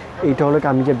দেওয়া। এইটা হলো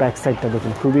কামিজের ব্যাক সাইডটা,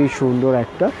 দেখুন খুবই সুন্দর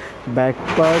একটা ব্যাক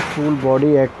পার্ট, ফুল বডি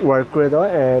এক ওয়ার্ক করে দেওয়া।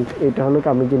 অ্যান্ড এটা হলো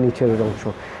কামিজের নিচের অংশ,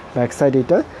 ব্যাক সাইড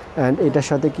এটা। অ্যান্ড এটার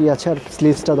সাথে কি আছে, আর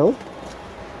স্লিভসটা দাও।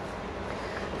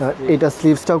 এটা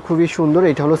স্লিভসটাও খুবই সুন্দর,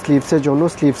 এটা হলো স্লিভসের জন্য,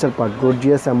 স্লিভসের পার্ট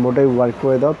গর্জিয়াস এমব্রয়ডারি ওয়ার্ক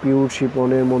করে দাও, পিওর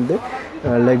শিপনের মধ্যে,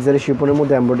 লাক্সারি শিপনের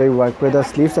মধ্যে এমব্রয়ডারি ওয়ার্ক করে দেওয়া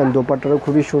স্লিভস। অ্যান্ড দোপাট্টাটাও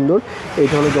খুবই সুন্দর,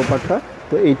 এইটা হলো দোপাট্টা।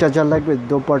 তো এইটা যা লাগবে,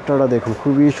 দোপাট্টাটা দেখুন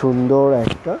খুবই সুন্দর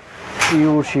একটা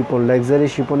পিওর শিপন, লাক্সারি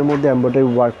শিপনের মধ্যে এমব্রয়ডারি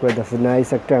ওয়ার্ক করে দেওয়া, নাইস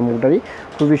একটা এমব্রয়ডারি,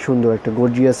 খুবই সুন্দর একটা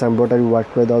গর্জিয়াস এমব্রয়ডারি ওয়ার্ক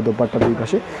করে দেওয়া দোপাট্টা দুই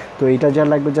পাশে। তো এইটা যা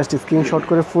লাগবে জাস্ট স্ক্রিনশট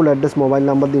করে ফুল অ্যাড্রেস মোবাইল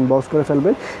নাম্বার দিন বক্স করে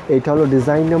ফেলবেন। এইটা হলো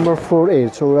design number 4A,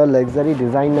 Zohra luxury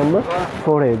design number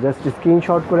 4A। Just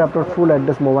screenshot করে আপনার ফুল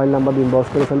অ্যাড্রেস মোবাইল নাম্বার দিন বক্স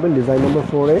করে ফেলবেন। ডিজাইন নাম্বার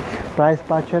 4A, প্রাইস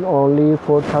পাচ্ছেন only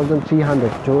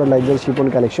 4300, Zohra luxury Shipon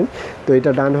collection. তো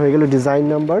এটা ডান হয়ে গেল ডিজাইন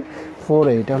নাম্বার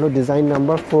 4A, এটা হলো ডিজাইন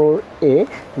নাম্বার 4A।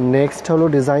 নেক্সট হলো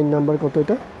ডিজাইন নাম্বার কত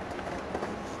এটা?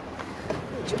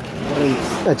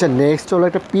 আচ্ছা, নেক্সট হলো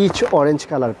একটা pitch orange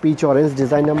colour, pitch orange,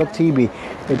 design number 3B,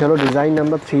 এটা হলো ডিজাইন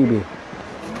নাম্বার 3B।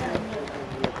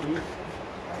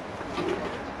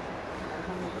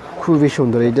 খুবই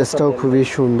সুন্দর, এই ড্রেসটাও খুবই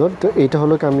সুন্দর। তো এটা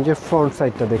হলো কামিজের ফ্রন্ট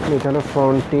সাইডটা, দেখুন এটা হলো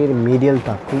ফ্রন্টের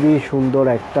মিডিয়ালটা, খুবই সুন্দর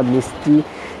একটা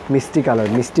মিষ্টি কালার,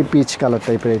 মিষ্টি পিচ কালার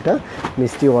টাইপের, এটা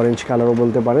মিষ্টি অরেঞ্জ কালারও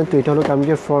বলতে পারেন। তো এটা হলো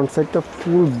কামিজের ফ্রন্ট সাইডটা,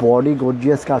 ফুল বডি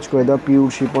গর্জিয়াস কাজ করে দেওয়া, পিওর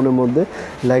শিপনের মধ্যে,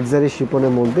 লাক্সারি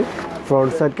শিপনের মধ্যে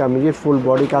ফ্রন্ট সাইড কামিজের ফুল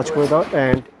বডি কাজ করে দেওয়া।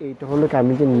 অ্যান্ড এইটা হলো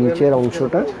কামিজের নিচের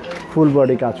অংশটা, ফুল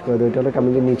বডি কাজ করে দেওয়া, এটা হলো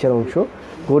কামিজের নিচের অংশ,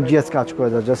 গর্জিয়াস কাজ করে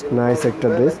দেওয়া, জাস্ট নাইস একটা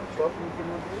ড্রেস।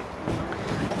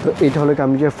 তো এটা হলো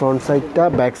কামিজের ফ্রন্ট সাইডটা,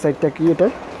 ব্যাক সাইডটা কি এটা,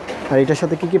 আর এটার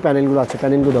সাথে কী কী প্যানেলগুলো আছে,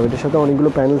 প্যানেলগুলো দাও। এটার সাথে অনেকগুলো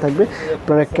প্যানেল থাকবে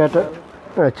আপনার একটা।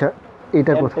 আচ্ছা,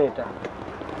 এটা কোথায়?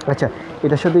 আচ্ছা,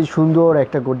 এটার সাথে সুন্দর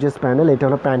একটা গর্জিয়াস প্যানেল, এটা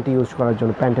হলো প্যান্ট ইউজ করার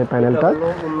জন্য, প্যান্টের প্যানেলটা।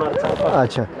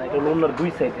 আচ্ছা,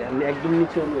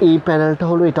 এই প্যানেলটা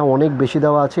হলো, এটা অনেক বেশি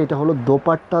দেওয়া আছে, এটা হলো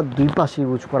দোপাট্টা দুই পাশে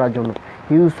ইউজ করার জন্য,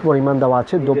 হিউজ পরিমাণ দেওয়া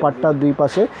আছে দোপাট্টা দুই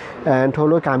পাশে। অ্যান্ড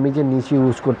হলো কামিজের নিচে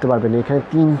ইউজ করতে পারবেন, এখানে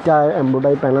 3টা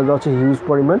এমব্রয়ডারি প্যানেল দেওয়া আছে, হিউজ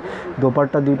পরিমাণ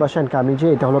দোপাট্টা দুই পাশে। অ্যান্ড কামিজে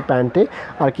এটা হলো প্যান্টে,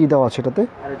 আর কি দেওয়া আছে এটাতে?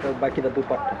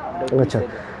 আচ্ছা,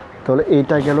 তাহলে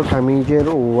এইটা গেল কামিজের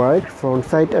ওয়ার্ক ফ্রন্ট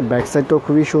সাইড। আর ব্যাক সাইডটাও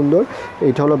খুবই সুন্দর,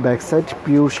 এটা হলো ব্যাক সাইড,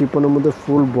 পিওর শিপনের মধ্যে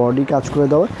ফুল বডি কাজ করে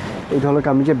দেওয়া। এটা হলো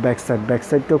কামিজের ব্যাক সাইড, ব্যাক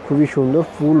সাইডটাও খুবই সুন্দর,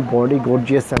 full body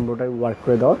gorgeous embroidery work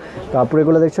করে দেওয়া। তারপরে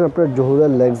এগুলো দেখছেন আপনার জোহরা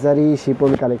লাক্সারি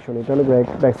শিপন কালেকশন, এটা হলো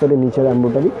ব্যাক সাইডের নিচের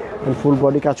এমব্রয়ডারি অ্যান্ড ফুল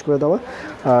বডি কাজ করে দেওয়া।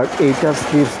 আর এইটার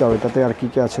স্লিভস দাও, এটাতে আর কী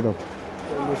কী আছে দাও।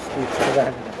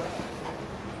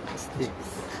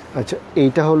 আচ্ছা,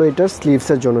 এইটা হলো এটার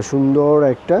স্লিভসের জন্য, সুন্দর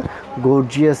একটা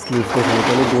গর্জিয়াস স্লিভস, দেখুন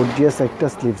এটা হলো গর্জিয়াস একটা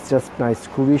স্লিভস, জাস্ট নাইস,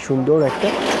 খুবই সুন্দর একটা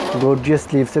গর্জিয়াস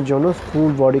স্লিভসের জন্য,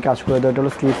 ফুল বডি কাজ করে দেওয়া। এটা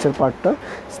হলো স্লিভসের পার্টটা,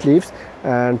 স্লিভস।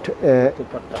 অ্যান্ড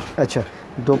আচ্ছা,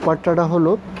 দোপাট্টাটা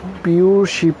হলো পিওর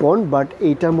শিপন, বাট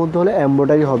এইটার মধ্যে হলো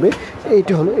এমব্রয়ডারি হবে।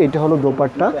 এটা হলো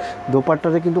দোপাট্টা,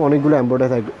 দোপাট্টাতে কিন্তু অনেকগুলো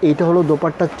এমব্রয়ডারি থাকবে। এইটা হলো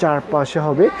দোপাট্টার চারপাশে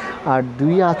হবে, আর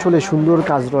দুই আঁচলে সুন্দর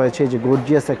কাজ রয়েছে, এই যে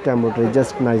গর্জিয়াস একটা এমব্রয়ডারি,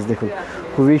 জাস্ট নাইস, দেখুন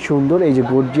খুবই সুন্দর। এই যে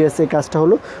গর্জিয়াস এই কাজটা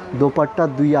হলো দোপাট্টার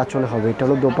দুই আঁচলে হবে, এটা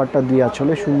হলো দোপাট্টার দুই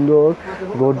আঁচলে সুন্দর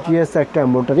গর্জিয়াস একটা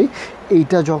এমব্রয়ডারি।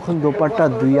 এইটা যখন দোপাট্টার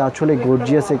দুই আঁচলে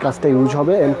গর্জিয়াস এই কাজটা ইউজ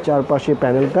হবে, এর চারপাশে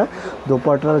প্যানেলটা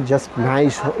দোপাট্টার জাস্ট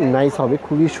নাইস হবে,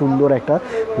 খুবই সুন্দর একটা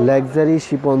লাক্সারি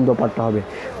শিপন দোপাট্টা হবে।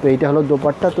 তো এইটা হলো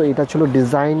দোপাট্টা। তো এটা ছিল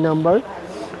design number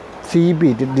 3B,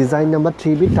 design number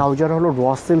 3B। Trouser হলো র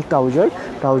সিল্ক ট্রাউজার,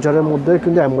 ট্রাউজারের মধ্যে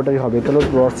কিন্তু এমব্রয়ডারি হবে, এটা হলো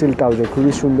র সিল্ক ট্রাউজার,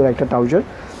 খুবই সুন্দর একটা ট্রাউজার।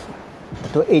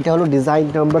 তো এইটা হলো ডিজাইন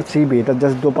নাম্বার 3B। এটা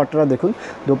জাস্ট দোপাট্টাটা দেখুন,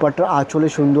 দোপাট্টার আঁচলে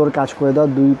সুন্দর কাজ করে দেওয়া,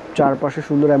 দুই চারপাশে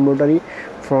সুন্দর embroidery,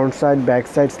 front side, back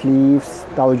side, sleeves,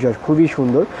 trouser, খুবই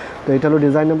সুন্দর। তো এটা হলো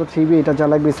ডিজাইন নাম্বার 3B। এটা যা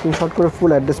লাগবে স্ক্রিনশট করে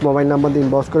ফুল অ্যাড্রেস মোবাইল নাম্বার দিয়ে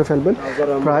ইনবক্স করে ফেলবেন।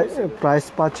 প্রাইস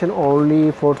পাচ্ছেন only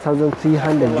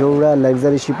 4300, Zohra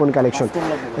luxury Shipon collection.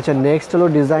 আচ্ছা, নেক্সট হলো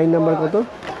ডিজাইন নাম্বার কত?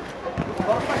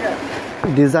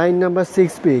 Design number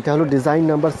 6B। এটা হলো ডিজাইন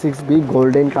নাম্বার 6B,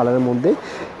 গোল্ডেন কালারের মধ্যে,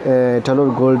 এটা হলো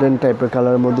গোল্ডেন টাইপের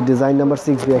কালারের মধ্যে ডিজাইন নাম্বার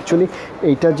 6B। অ্যাকচুয়ালি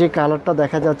এইটা যে কালারটা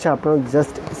দেখা যাচ্ছে, আপনার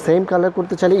জাস্ট সেম কালার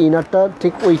করতে চাইলে ইনারটা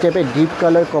ঠিক ওই টাইপের deep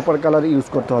colour, copper colour use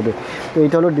করতে হবে। তো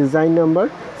এইটা হলো ডিজাইন নাম্বার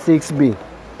 6B।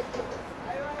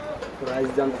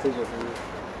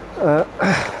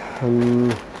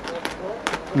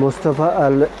 মুস্তফা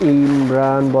আল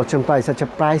ইমরান বলছেন প্রাইস, আচ্ছা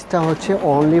প্রাইসটা হচ্ছে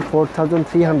only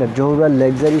 4300, Zohra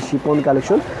luxury Shipon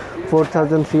collection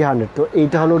 4300। তো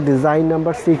এইটা হলো ডিজাইন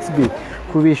নাম্বার 6B,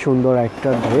 খুবই সুন্দর একটা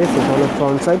ড্রেস। এটা হলো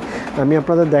ফ্রন্ট সাইড। আমি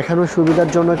আপনাদের দেখানোর সুবিধার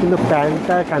জন্য কিন্তু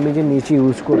প্যান্টটা কামিজের নিচে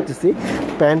ইউজ করতেছি।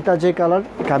 প্যান্টটা যে কালার,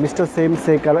 কামিজটা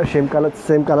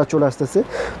সেম কালার চলে আসতেছে।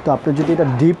 তো আপনি যদি এটা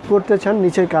ডিপ করতে চান,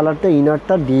 নিচের কালারটা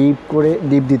ইনারটা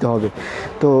ডিপ দিতে হবে।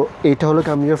 তো এটা হলো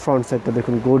কামিজের ফ্রন্ট সাইডটা,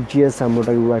 দেখুন গর্জিয়াস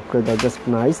এমব্রয়ডারি ওয়ার্ক করে দাও, জাস্ট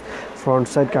নাইস। ফ্রন্ট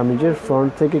সাইড কামিজের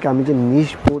ফ্রন্ট থেকে কামিজের নিচ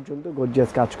পর্যন্ত গর্জিয়াস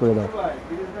কাজ করে দাও।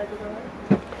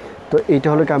 তো এইটা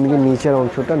হলো কামিজের নিচের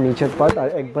অংশটা, নিচের পার্ট। আর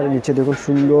একবারে নিচে দেখুন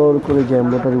সুন্দর করে যে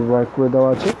এমব্রয়ডারি ওয়ার্ক করে দেওয়া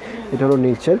আছে, এটা হলো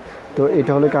নিচের। তো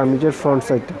এটা হলো কামিজের ফ্রন্ট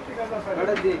সাইডটা,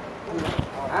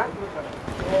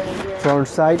 ফ্রন্ট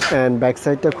সাইড অ্যান্ড ব্যাক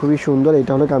সাইডটা খুবই সুন্দর।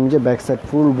 এটা হলো কামিজের ব্যাক সাইড,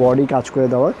 ফুল বডি কাজ করে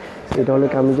দেওয়া। এটা হলো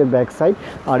কামিজের ব্যাক সাইড।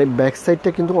 আর এই ব্যাক সাইডটা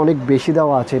কিন্তু অনেক বেশি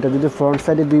দেওয়া আছে। এটা যদি ফ্রন্ট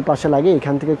সাইডে দুই পাশে লাগে,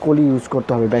 এখান থেকে কলি ইউজ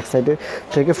করতে হবে ব্যাক সাইডে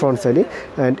থেকে ফ্রন্ট সাইডে।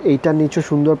 অ্যান্ড এইটার নিচে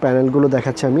সুন্দর প্যানেলগুলো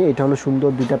দেখাচ্ছি আমি। এটা হলো সুন্দর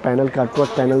দুইটা প্যানেল,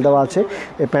 কাটওয়ার্ক প্যানেল দেওয়া আছে।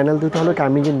 এই প্যানেল দুটো হলো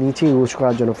কামিজের নিচে ইউজ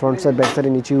করার জন্য, ফ্রন্ট সাইড ব্যাক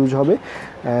সাইডে নিচে ইউজ হবে।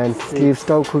 অ্যান্ড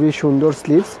স্লিভসটাও খুবই সুন্দর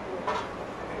স্লিভস।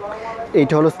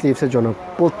 এইটা হলো স্লিভসের জন্য,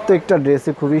 প্রত্যেকটা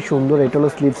ড্রেসে খুবই সুন্দর। এটা হলো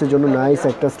স্লিভসের জন্য, নাইস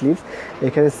একটা স্লিভস।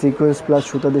 এখানে সিকোয়েন্স প্লাস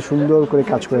সুতা দিয়ে সুন্দর করে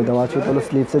কাজ করে দেওয়া আছে। এটা হলো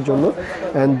স্লিভসের জন্য।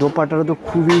 অ্যান্ড দোপাট্টাটা তো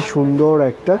খুবই সুন্দর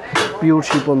একটা pure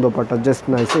Shipon dupatta, just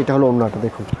nice. এটা হলো ওড়নাটা,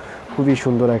 দেখুন খুবই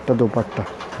সুন্দর একটা দোপাট্টা,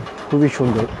 খুবই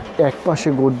সুন্দর। এক পাশে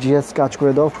গর্জিয়াস কাজ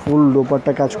করে দাও, ফুল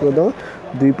দোপাট্টা কাজ করে দাও,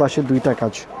 দুই পাশে দুইটা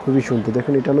কাজ, খুবই সুন্দর।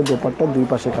 দেখুন এটা হলো দোপাট্টা, দুই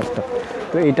পাশে কাজটা।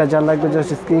 তো এটা যা লাগবে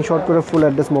জাস্ট স্ক্রিনশট করে ফুল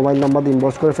অ্যাড্রেস মোবাইল নাম্বার দিয়ে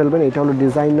ইনবক্স করে ফেলবেন। এটা হলো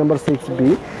design number 6B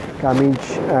kameez.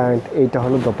 And এইটা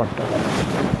হলো দোপাট্টা।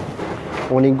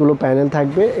 অনেকগুলো প্যানেল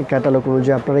থাকবে, ক্যাটালগ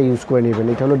অনুযায়ী আপনারা ইউজ করে নেবেন।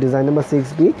 এটা হলো ডিজাইন নাম্বার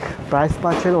 6B। প্রাইস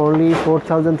পাচ্ছেন only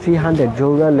 4300,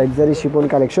 Zohra luxury Shipon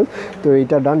collection. তো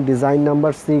এইটা ডান, ডিজাইন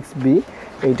নাম্বার 6B।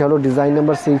 এইটা হলো ডিজাইন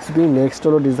নাম্বার 6B। নেক্সট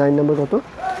হলো ডিজাইন নাম্বার কত?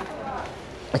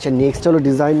 আচ্ছা নেক্সট হলো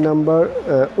ডিজাইন নাম্বার,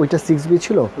 ওইটা 6B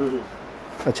ছিল।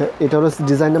 আচ্ছা এটা হলো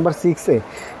ডিজাইন নাম্বার 6A।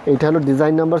 এটা হলো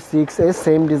ডিজাইন নাম্বার 6A,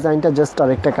 সেম ডিজাইনটা জাস্ট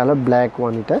আরেকটা কালার, ব্ল্যাক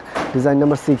ওয়ান। এটা ডিজাইন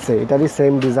নাম্বার 6A, এটারই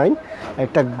সেম ডিজাইন,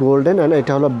 একটা গোল্ডেন অ্যান্ড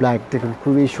এটা হলো ব্ল্যাক। দেখুন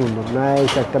খুবই সুন্দর,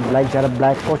 নাইস একটা ব্ল্যাক। যারা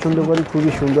ব্ল্যাক পছন্দ করেন,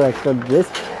 খুবই সুন্দর একটা ড্রেস,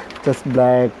 জাস্ট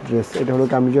ব্ল্যাক ড্রেস। এটা হলো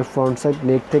কামিজের ফ্রন্ট সাইড,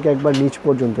 নেক থেকে একবার নিচ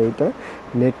পর্যন্ত, এটা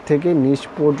নেক থেকে নিচ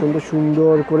পর্যন্ত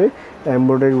সুন্দর করে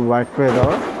এমব্রয়ডারি ওয়ার্ক করে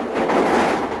দেওয়া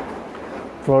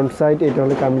ফ্রন্ট সাইড। এটা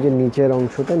হলো কামিজের নিচের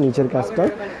অংশটা, নিচের কাজটা।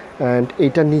 অ্যান্ড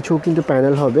এইটার নিচেও কিন্তু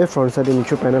প্যানেল হবে, ফ্রন্ট সাইডের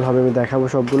নিচেও প্যানেল হবে, আমি দেখাবো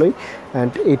সবগুলোই।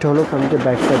 অ্যান্ড এইটা হলো কামিজের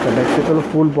ব্যাক সাইডটা, ব্যাক সাইড হলো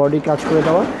ফুল বডি কাজ করে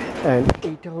দেওয়া। অ্যান্ড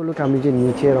এইটা হলো কামিজের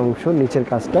নিচের অংশ, নিচের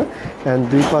কাজটা। অ্যান্ড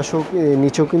দুই পাশেও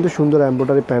নিচেও কিন্তু সুন্দর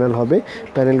এমব্রয়ডারি প্যানেল হবে।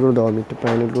 প্যানেলগুলো দেওয়া, আমি একটু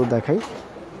প্যানেলগুলো দেখাই।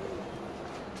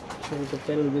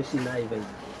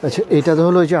 আচ্ছা এটাতে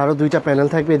হলো যে আরও দুইটা প্যানেল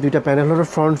থাকবে। এই দুইটা প্যানেল হলো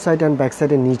ফ্রন্ট সাইড অ্যান্ড ব্যাক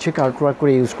সাইডের নিচে কাটওয়ার্ক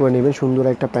করে ইউজ করে নেবেন, সুন্দর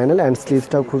একটা প্যানেল। অ্যান্ড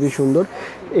স্লিভসটাও খুবই সুন্দর।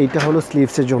 এইটা হলো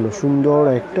স্লিভসের জন্য, সুন্দর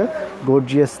একটা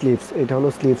গর্জিয়াস স্লিভস। এটা হলো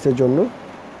স্লিভসের জন্য।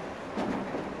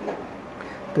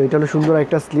 তো এটা হলো সুন্দর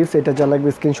একটা স্লিভস। এটা যা লাগবে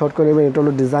স্ক্রিনশট করে নেবেন। এটা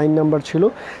হলো ডিজাইন নাম্বার ছিল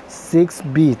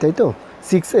 6B, তাই তো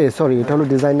 6A, সরি। এটা হলো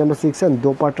ডিজাইন নাম্বার 6 অ্যান্ড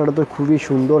দোপাট্টাটা তো খুবই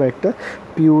সুন্দর একটা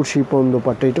পিওর শিপন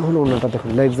দোপাট্টা। এটা হলো ওনাটা, দেখুন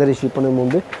লাক্সারি শিপনের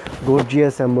মধ্যে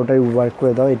গর্জিয়াস এমব্রয়ডারি ওয়ার্ক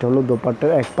করে দাও। এটা হলো দোপাট্টার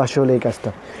এক পাশে হলো এই কাজটা,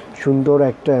 সুন্দর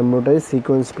একটা এমব্রয়ডারি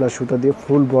সিকোয়েন্স প্লাস সুতা দিয়ে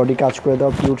ফুল বডি কাজ করে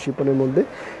দাও পিওর শিপনের মধ্যে।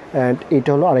 অ্যান্ড এটা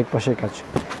হলো আরেক পাশের কাজ।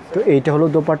 তো এইটা হলো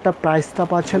দোপাট্টা। প্রাইসটা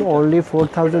পাচ্ছেন অনলি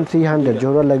 4300,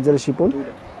 জোহরা লাক্সারি শিপন।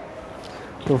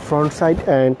 তো ফ্রন্ট সাইড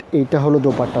অ্যান্ড এইটা হলো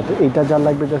দোপাট্টা। তো এইটা যা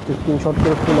লাগবে জাস্ট স্ক্রিনশট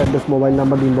করে full address mobile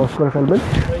number inbox করে ফেলবেন।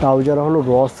 ট্রাউজার হলো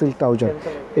র সিল্ক ট্রাউজার,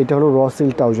 এটা হলো র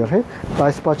সিল্ক ট্রাউজার। হ্যাঁ,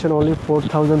 প্রাইস পাচ্ছেন only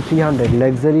 4300,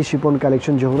 luxury Shipon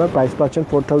collection Zohra, price পাচ্ছেন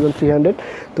 4300।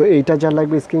 তো এইটা যা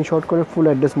লাগবে স্ক্রিনশট করে full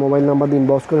address mobile number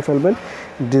inbox করে ফেলবেন।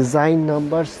 ডিজাইন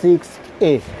নাম্বার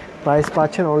 6A, প্রাইস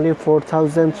পাচ্ছেন অনলি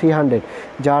 4300।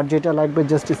 যার যেটা লাগবে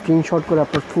জাস্ট স্ক্রিনশট করে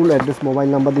আপনার ফুল অ্যাড্রেস মোবাইল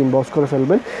নাম্বার দিয়ে ইনবক্স করে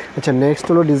ফেলবেন। আচ্ছা নেক্সট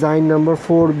হলো ডিজাইন নাম্বার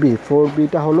 4B।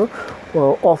 4Bটা হলো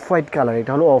অফ হোয়াইট কালার,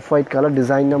 এটা হলো off white colour,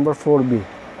 design number 4B।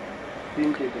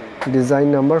 Design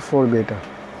number 4B, এটা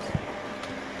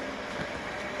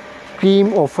ক্রিম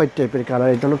অফ হোয়াইট টাইপের কালার।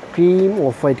 এটা হলো ক্রিম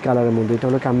অফ হোয়াইট কালারের মধ্যে। এটা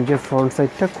হলো কামিজের ফ্রন্ট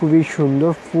সাইডটা, খুবই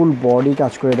সুন্দর ফুল বডি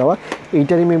কাজ করে দেওয়া।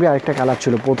 এইটারই মেবি আরেকটা কালার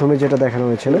ছিল প্রথমে যেটা দেখানো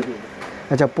হয়েছিল।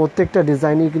 আচ্ছা প্রত্যেকটা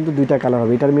ডিজাইনই কিন্তু দুইটা কালার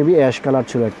হবে। এটার মেবি অ্যাশ কালার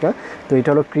ছিল একটা। তো এটা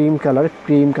হলো ক্রিম কালার,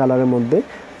 ক্রিম কালারের মধ্যে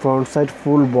ফ্রন্ট সাইড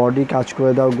ফুল বডি কাজ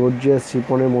করে দাও গর্জিয়াস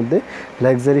শিপনের মধ্যে,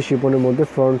 লাক্সারি শিপনের মধ্যে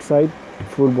ফ্রন্ট সাইড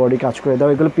ফুল বডি কাজ করে দাও।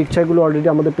 এগুলো পিকচারগুলো অলরেডি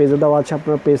আমাদের পেজে দেওয়া আছে,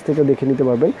 আপনারা পেজ থেকে দেখে নিতে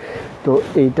পারবেন। তো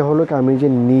এইটা হলো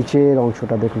কামিজের নিচের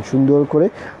অংশটা, দেখুন সুন্দর করে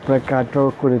আপনারা কাট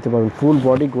আউট করে নিতে পারবেন, ফুল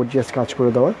বডি গর্জিয়াস কাজ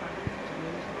করে দেওয়া।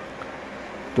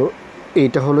 তো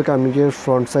এইটা হলো কামিজের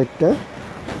ফ্রন্ট সাইডটা,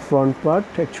 ফ্রন্ট পার্ট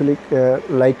অ্যাকচুয়ালি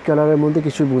লাইট কালারের মধ্যে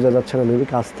কিছু বোঝা যাচ্ছে না, মেবি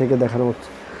কাছ থেকে দেখানো হচ্ছে।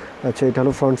 আচ্ছা, এটা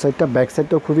হলো ফ্রন্ট সাইডটা। ব্যাক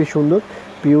সাইডটাও খুবই সুন্দর,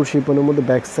 পিওর শিপনের মধ্যে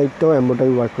ব্যাক সাইডটাও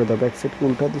এমব্রয়ডারি ওয়ার্ক করে দেওয়া। ব্যাক সাইড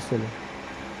কোনটা দিচ্ছে না।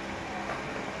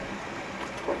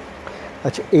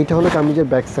 আচ্ছা, এইটা হলো কামিজের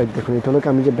ব্যাক সাইড। দেখুন, এটা হলো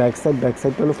কামিজের ব্যাক সাইড। ব্যাক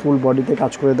সাইডটা হলো ফুল বডিতে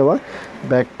কাজ করে দেওয়া।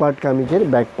 ব্যাক পার্ট কামিজের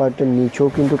ব্যাক পার্টের নিচেও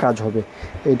কিন্তু কাজ হবে।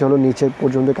 এইটা হলো নিচের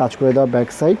পর্যন্ত কাজ করে দেওয়া ব্যাক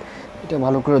সাইড। এটা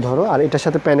ভালো করে ধরো, আর এটার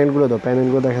সাথে প্যানেলগুলো দাও,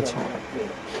 প্যানেলগুলো দেখাচ্ছি।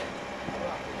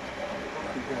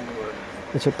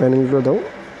 আচ্ছা, প্যানেলগুলো দাও।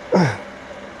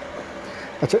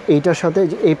 আচ্ছা, এইটার সাথে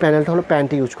এই প্যানেলটা হলো প্যান্ট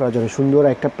ইউজ করার জন্য সুন্দর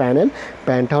একটা প্যানেল।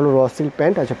 প্যান্টটা হলো র সিল্ক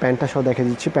প্যান্ট। আচ্ছা, প্যান্টটা সহ দেখে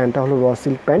দিচ্ছি। প্যান্টটা হলো র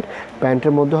সিল্ক প্যান্ট।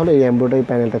 প্যান্টের মধ্যে হলো এই এমব্রয়ডারি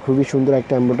প্যানেলটা, খুবই সুন্দর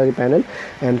একটা এমব্রয়ডারি প্যানেল।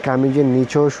 অ্যান্ড কামিজের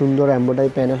নিচেও সুন্দর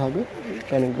এমব্রয়ডারি প্যানেল হবে।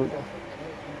 প্যানেলগুলো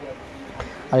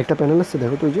আরেকটা প্যানেল আছে,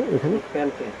 দেখো তো ওই যে ওইখানে,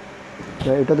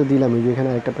 এটা তো দিলাম, এই যে এখানে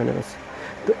আরেকটা প্যানেল আছে।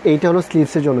 তো এইটা হলো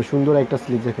স্লিভসের জন্য সুন্দর একটা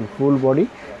স্লিভস। দেখুন, ফুল বডি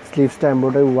স্লিভসটা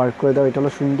এমব্রয়ডারি ওয়ার্ক করে দাও। এটা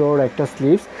হলো সুন্দর একটা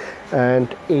স্লিভস। অ্যান্ড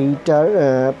এইটার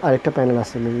আরেকটা প্যানেল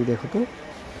আছে, মেবি দেখো তো,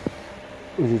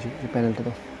 এই যে প্যানেলটা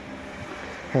দাও।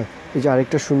 হ্যাঁ, এই যে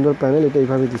আরেকটা সুন্দর প্যানেল, এটা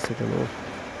এইভাবে দিচ্ছে কেন?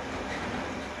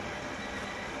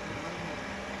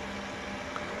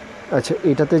 আচ্ছা,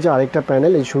 এটাতে যে আরেকটা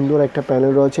প্যানেল, এই সুন্দর একটা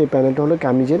প্যানেল রয়েছে। এই প্যানেলটা হলো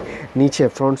কামিজের নিচে,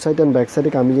 ফ্রন্ট সাইড অ্যান্ড ব্যাক সাইডে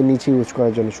কামিজের নিচে ইউজ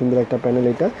করার জন্য সুন্দর একটা প্যানেল।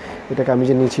 এটা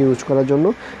কামিজের নিচে ইউজ করার জন্য।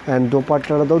 অ্যান্ড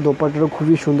দোপাট্টাটা দাও। দোপাট্টাটাও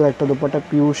খুবই সুন্দর একটা দোপাট্টা,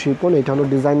 পিওর শিপন। এটা হলো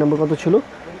ডিজাইন নাম্বার কত ছিল?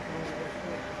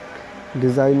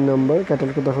 ডিজাইন নাম্বার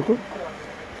ক্যাটালগটা দেখো তো,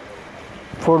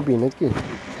 4B নাকি?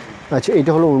 আচ্ছা,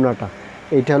 এটা হলো ওড়নাটা।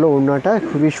 এইটা হলো ওড়নাটা,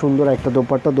 খুবই সুন্দর একটা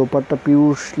দোপাট্টা। দোপাট্টা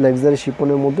পিওর লাক্সারি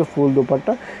শিপনের মধ্যে ফুল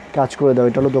দোপাট্টা কাজ করে দাও।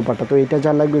 এটা হলো দোপাট্টা। তো এটা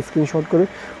যা লাগবে স্ক্রিনশট করে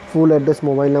ফুল অ্যাড্রেস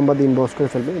মোবাইল নাম্বার দিয়ে ইনবক্স করে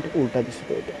ফেলবেন। এটা উল্টা দিচ্ছে,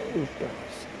 তো এটা উল্টা।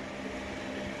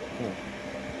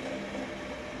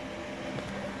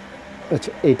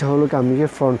 আচ্ছা, এটা হলো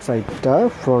কামিজের ফ্রন্ট সাইডটা,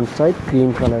 ফ্রন্ট সাইড ক্রিম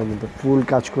কালারের মধ্যে ফুল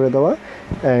কাজ করে দেওয়া।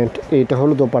 অ্যান্ড এইটা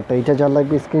হলো দোপাট্টা। এটা যা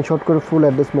লাগবে স্ক্রিনশট করে ফুল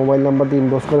অ্যাড্রেস মোবাইল নাম্বার দিয়ে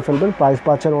ইনবক্স করে ফেলবেন। প্রাইস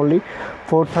পাচ্ছেন only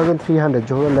 4300,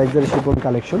 Zohra luxury Shipon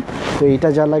collection. তো এইটা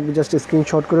যা লাগবে জাস্ট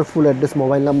স্ক্রিনশট করে ফুল অ্যাড্রেস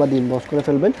মোবাইল নাম্বার দিয়ে ইনবক্স করে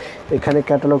ফেলবেন। এখানে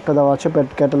ক্যাটালগটা দেওয়া আছে,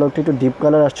 ক্যাটালগটা একটু ডিপ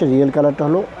কালার আসছে, রিয়েল কালারটা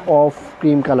হলো অফ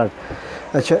ক্রিম কালার।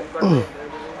 আচ্ছা,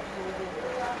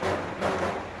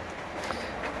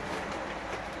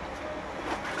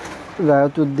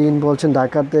 রায়তুদ্দিন বলছেন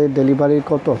ঢাকাতে ডেলিভারি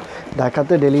কত?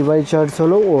 ঢাকাতে ডেলিভারি চার্জ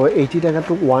হলো 80 টাকা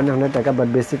টু 100 টাকা, বাট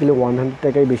বেসিক্যালি 100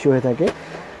 টাকাই বেশি হয়ে থাকে।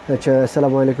 আচ্ছা,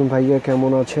 আসসালামু আলাইকুম ভাইয়া,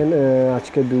 কেমন আছেন?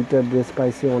 আজকে 2টা ড্রেস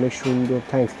পাইছি, অনেক সুন্দর,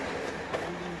 thanks.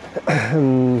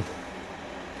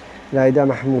 Raida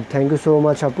Mahmud, thank you so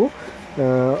much আপু।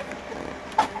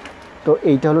 তো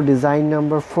এইটা হলো ডিজাইন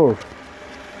নাম্বার 4।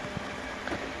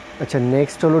 আচ্ছা,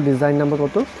 নেক্সট হলো ডিজাইন নাম্বার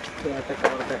কত?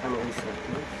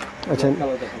 আচ্ছা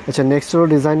আচ্ছা, নেক্সট হলো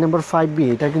ডিজাইন নাম্বার 5B।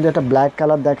 এটা কিন্তু একটা ব্ল্যাক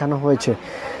কালার দেখানো হয়েছে।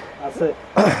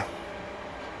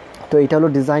 তো এটা হলো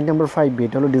ডিজাইন নাম্বার 5B।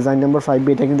 এটা হলো ডিজাইন নাম্বার 5B।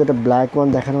 এটা কিন্তু একটা ব্ল্যাক ওয়ান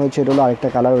দেখানো হয়েছে। এটা হলো আরেকটা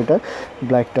কালার, ওইটা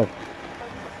ব্ল্যাকটার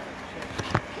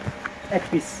এক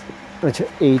পিস। আচ্ছা,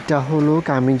 এইটা হলো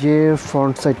কামিজের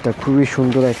ফ্রন্ট সাইডটা, খুবই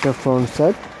সুন্দর একটা ফ্রন্ট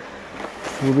সাইড,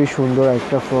 খুবই সুন্দর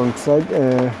একটা ফ্রন্ট সাইড।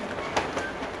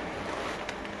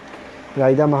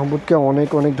 রাইদা মাহমুদকে অনেক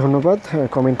অনেক ধন্যবাদ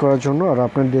কমেন্ট করার জন্য। আর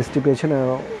আপনার ড্রেসটি পেয়েছেন,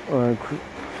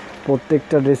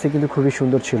 প্রত্যেকটা ড্রেসে কিন্তু খুবই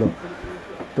সুন্দর ছিল।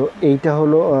 তো এইটা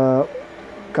হলো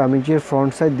কামিজের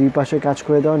ফ্রন্ট সাইড, দুই পাশে কাজ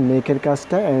করে দেওয়া নেকের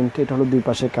কাজটা। অ্যান্ড এটা হলো দুই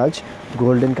পাশে কাজ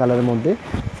গোল্ডেন কালারের মধ্যে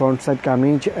ফ্রন্ট সাইড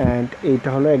কামিজ। অ্যান্ড এইটা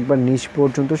হলো একবার নিচ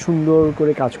পর্যন্ত সুন্দর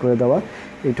করে কাজ করে দেওয়া।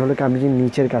 এটা হলো কামিজের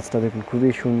নিচের কাজটা, দেখুন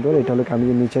খুবই সুন্দর। এটা হলো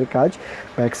কামিজের নিচের কাজ,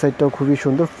 ব্যাক সাইডটাও খুবই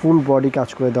সুন্দর, ফুল বডি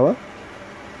কাজ করে দেওয়া।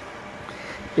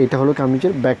 এটা হলো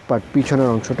কামিজের ব্যাক পার্ট, পিছনের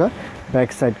অংশটা, ব্যাক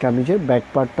সাইড কামিজের ব্যাক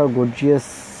পার্টটাও গর্জিয়াস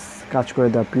কাজ করে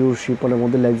দেওয়া, পিওর শিপনের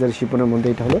মধ্যে, লাক্সারি শিপনের মধ্যে।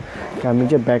 এটা হলো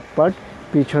কামিজের ব্যাক পার্ট,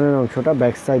 পিছনের অংশটা,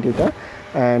 ব্যাক সাইড এটা।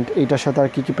 অ্যান্ড এটার সাথে আর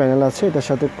কী কী প্যানেল আছে? এটার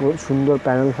সাথে সুন্দর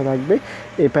প্যানেল থাকবে।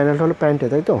 এই প্যানেলটা হলো প্যান্টে,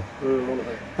 তাই তো?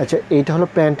 আচ্ছা, এইটা হলো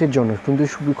প্যান্টের জন্য কিন্তু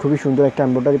খুবই সুন্দর একটা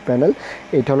এমব্রয়ডারি প্যানেল।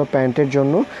 এটা হলো প্যান্টের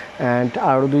জন্য। অ্যান্ড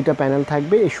আরও দুইটা প্যানেল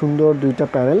থাকবে, এই সুন্দর দুইটা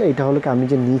প্যানেল। এটা হলো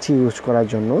কামিজের নিচে ইউজ করার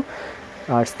জন্য।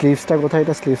 আর স্লিভসটা কোথায়?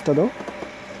 এটা স্লিভসটা দাও।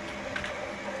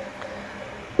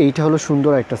 এইটা হলো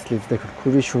সুন্দর একটা স্লিভস, দেখুন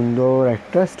খুবই সুন্দর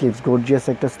একটা স্লিভস, গর্জিয়াস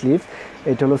একটা স্লিভস।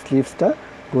 এটা হলো স্লিভসটা,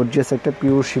 গর্জিয়াস একটা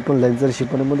পিওর শিপন, লাক্সারি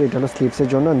শিপনের মধ্যে। এটা হলো স্লিভসের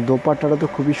জন্য। দোপাট্টাটা তো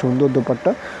খুবই সুন্দর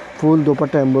দোপাট্টা, ফুল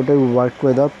দোপাট্টা এমব্রয়ডারি ওয়ার্ক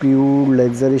করে দেওয়া, পিওর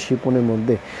লাক্সারি শিপনের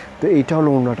মধ্যে। তো এইটা হলো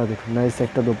ওড়নাটা, দেখুন নাইস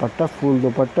একটা দোপাট্টা, ফুল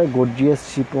dupatta, gorgeous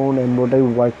Shipon embroidery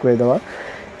work করে দেওয়া।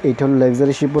 এইটা হলো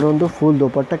লাক্সারি শিপনের মধ্যে ফুল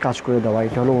দোপাট্টা কাজ করে দেওয়া।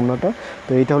 এটা হলো ওড়নাটা।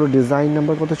 তো এইটা হলো ডিজাইন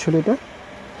নাম্বার কত ছিল? এটা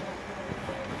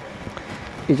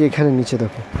এই যে এখানে নিচে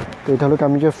দেখো। তো এটা হলো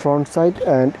কামিজের ফ্রন্ট সাইড।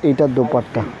 অ্যান্ড এইটার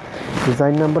দোপাট্টা,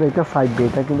 ডিজাইন নাম্বার এটা 5B,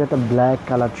 এটা কিন্তু একটা ব্ল্যাক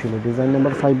কালার ছিল, ডিজাইন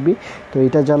নাম্বার 5B। তো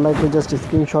এটা যার লাগবে জাস্ট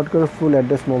স্ক্রিনশট করে ফুল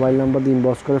অ্যাড্রেস মোবাইল নাম্বার দিয়ে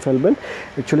ইনবক্স করে ফেলবেন।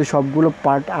 অ্যাকচুয়ালি সবগুলো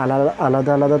পার্ট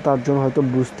আলাদা আলাদা, তার জন্য হয়তো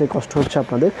বুঝতে কষ্ট হচ্ছে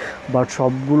আপনাদের, বাট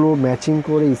সবগুলো ম্যাচিং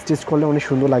করে স্টিচ করলে অনেক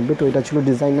সুন্দর লাগবে। তো এটা ছিল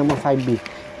ডিজাইন নাম্বার 5B,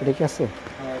 এটা কি আছে?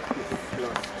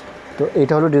 তো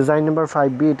এটা হলো ডিজাইন নাম্বার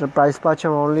 5B, এটার প্রাইস পাচ্ছে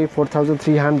অনলি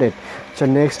 4300। আচ্ছা,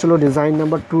 নেক্সট হলো ডিজাইন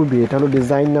নাম্বার 2B, এটা হলো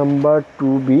ডিজাইন নাম্বার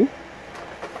 2B।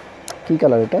 কী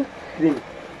কালার এটা?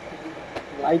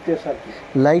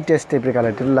 লাইট অ্যাশ টাইপের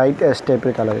কালার, এটা লাইট অ্যাশ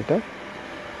টাইপের কালার।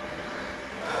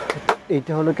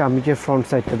 এটা হলো কামিজের ফ্রন্ট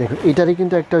সাইডটা দেখুন, এটারই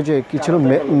কিন্তু একটা যে কী ছিল,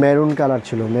 মেরুন কালার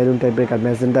ছিল, মেরুন টাইপের কালার,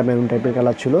 ম্যাজেন্টা মেরুন টাইপের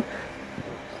কালার ছিল।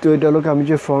 তো এটা হলো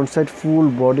কামিজের front side, full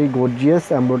body gorgeous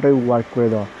embroidery work করে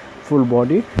দেওয়া, ফুল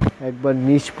বডি একবার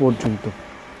নিচ পর্যন্ত,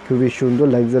 খুবই সুন্দর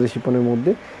লাক্সারি শিপনের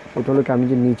মধ্যে। এটা হলো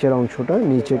কামিজের নিচের অংশটা,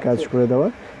 নিচে কাজ করে দেওয়া,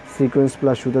 সিকোয়েন্স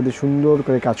প্লাস সুতা দিয়ে সুন্দর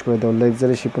করে কাজ করে দেওয়া,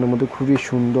 লাক্সারি শিপনের মধ্যে খুবই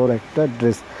সুন্দর একটা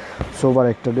ড্রেস, সোবার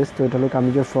একটা ড্রেস। তো এটা হলো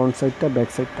কামিজের ফ্রন্ট সাইডটা, ব্যাক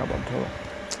সাইডটা আবার ধরো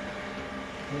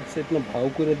ভাও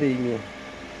করে দেই।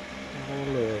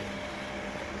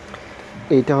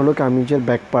 এইটা হলো কামিজের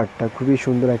ব্যাক পার্টটা, খুবই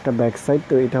সুন্দর একটা ব্যাক সাইড।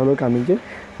 তো এটা হলো কামিজের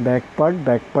ব্যাক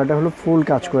পার্টটা হলো ফুল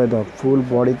কাজ করে দাও, ফুল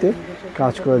বডিতে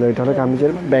কাজ করে দাও। এটা হলো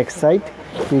কামিজের ব্যাক সাইড,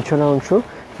 পিছনের অংশ।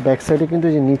 ব্যাক সাইডে কিন্তু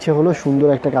যে নিচে হলো সুন্দর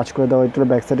একটা কাজ করে দাও, এটা হলো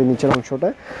ব্যাক সাইডের নিচের অংশটা।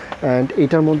 অ্যান্ড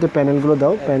এটার মধ্যে প্যানেলগুলো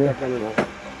দাও, প্যানেল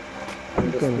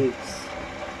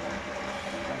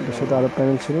সাথে আরও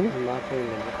প্যানেল ছিল না।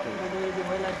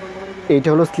 এইটা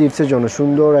হলো স্লিভসের জন্য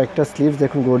সুন্দর একটা স্লিভস,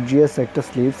 দেখুন গর্জিয়াস একটা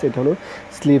স্লিভস। এটা হলো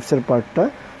স্লিভসের পার্টটা,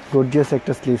 গর্জিয়াস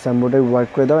একটা স্লিভস এমব্রয়ডারি ওয়ার্ক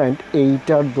করে দাও। অ্যান্ড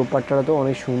এইটার দোপাট্টাটা তো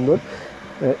অনেক সুন্দর।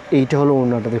 এইটা হলো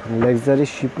ওড়নাটা, দেখুন লাক্সারি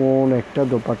শিপন একটা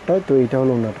দোপাট্টা। তো এইটা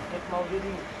হলো ওড়নাটা,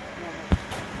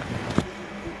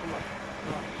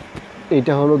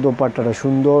 এটা হলো দোপাট্টাটা,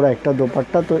 সুন্দর একটা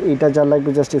দোপাট্টা। তো এটা যার লাগবে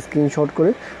জাস্ট স্ক্রিনশট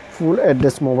করে ফুল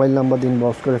অ্যাড্রেস মোবাইল নাম্বার দিন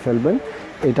ইনবক্স করে ফেলবেন।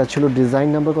 এটা ছিল ডিজাইন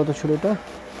নাম্বার, কত ছিল এটা?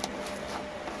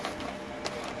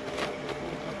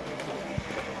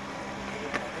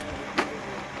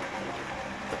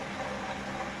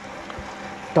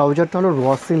 ট্রাউজারটা হলো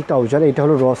রসিল ট্রাউজার, এটা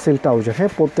হলো রসিল ট্রাউজার।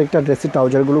 হ্যাঁ, প্রত্যেকটা ড্রেসের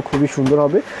ট্রাউজারগুলো খুবই সুন্দর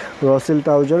হবে, রসিল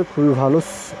ট্রাউজার খুবই ভালো।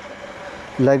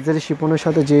 লাক্সারি শিপনের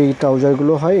সাথে যে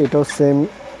ট্রাউজারগুলো হয় এটাও সেম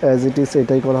অ্যাজ ইট ইজ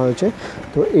এটাই করা হয়েছে।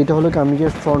 তো এটা হলো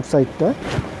কামিজের ফ্রন্ট সাইডটা,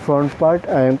 ফ্রন্ট পার্ট।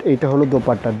 অ্যান্ড এটা হলো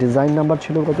দোপাট্টা। ডিজাইন নাম্বার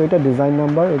ছিল কত এটা? ডিজাইন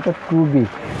নাম্বার এটা 2B।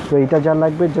 তো এটা যা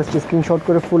লাগবে জাস্ট স্ক্রিনশট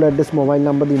করে ফুল অ্যাড্রেস মোবাইল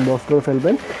নাম্বার দিয়ে ইনবক্স করে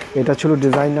ফেলবেন। এটা ছিল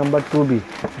design number 2B,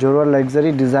 Zohra luxury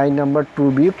design number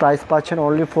 2B। Price পাচ্ছেন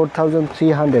অনলি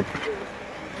 4300।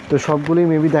 তো সবগুলোই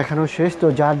মেবি দেখানো শেষ। তো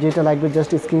যার যেটা লাগবে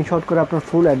জাস্ট স্ক্রিনশট করে আপনার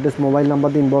ফুল অ্যাড্রেস মোবাইল নাম্বার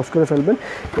দিয়ে ইনবক্স করে ফেলবেন।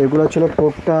 এগুলো ছিল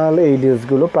টোটাল এই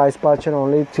ড্রেসগুলো, প্রাইস পাচ্ছেন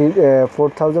only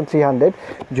 4300,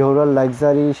 Zohra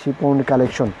luxury Shipon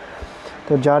collection.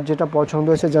 তো যার যেটা পছন্দ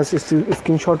হয়েছে জাস্ট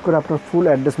স্ক্রিনশট করে আপনার ফুল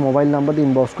অ্যাড্রেস মোবাইল নাম্বার দিয়ে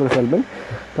ইনবক্স করে ফেলবেন।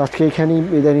 তো আজকে এখানেই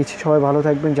বিদায় নিচ্ছি, সবাই ভালো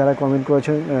থাকবেন। যারা কমেন্ট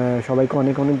করেছেন সবাইকে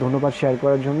অনেক অনেক ধন্যবাদ শেয়ার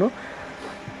করার জন্য।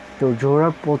 তো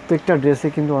জোহরার প্রত্যেকটা ড্রেসে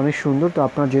কিন্তু অনেক সুন্দর। তো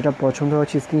আপনার যেটা পছন্দ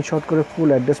হচ্ছে স্ক্রিনশট করে ফুল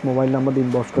অ্যাড্রেস মোবাইল নাম্বার দিয়ে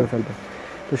ইনবক্স করে ফেলবেন।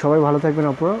 তো সবাই ভালো থাকবেন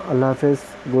আপনারা, আল্লাহ হাফেজ,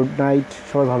 গুড নাইট,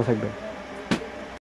 সবাই ভালো থাকবেন।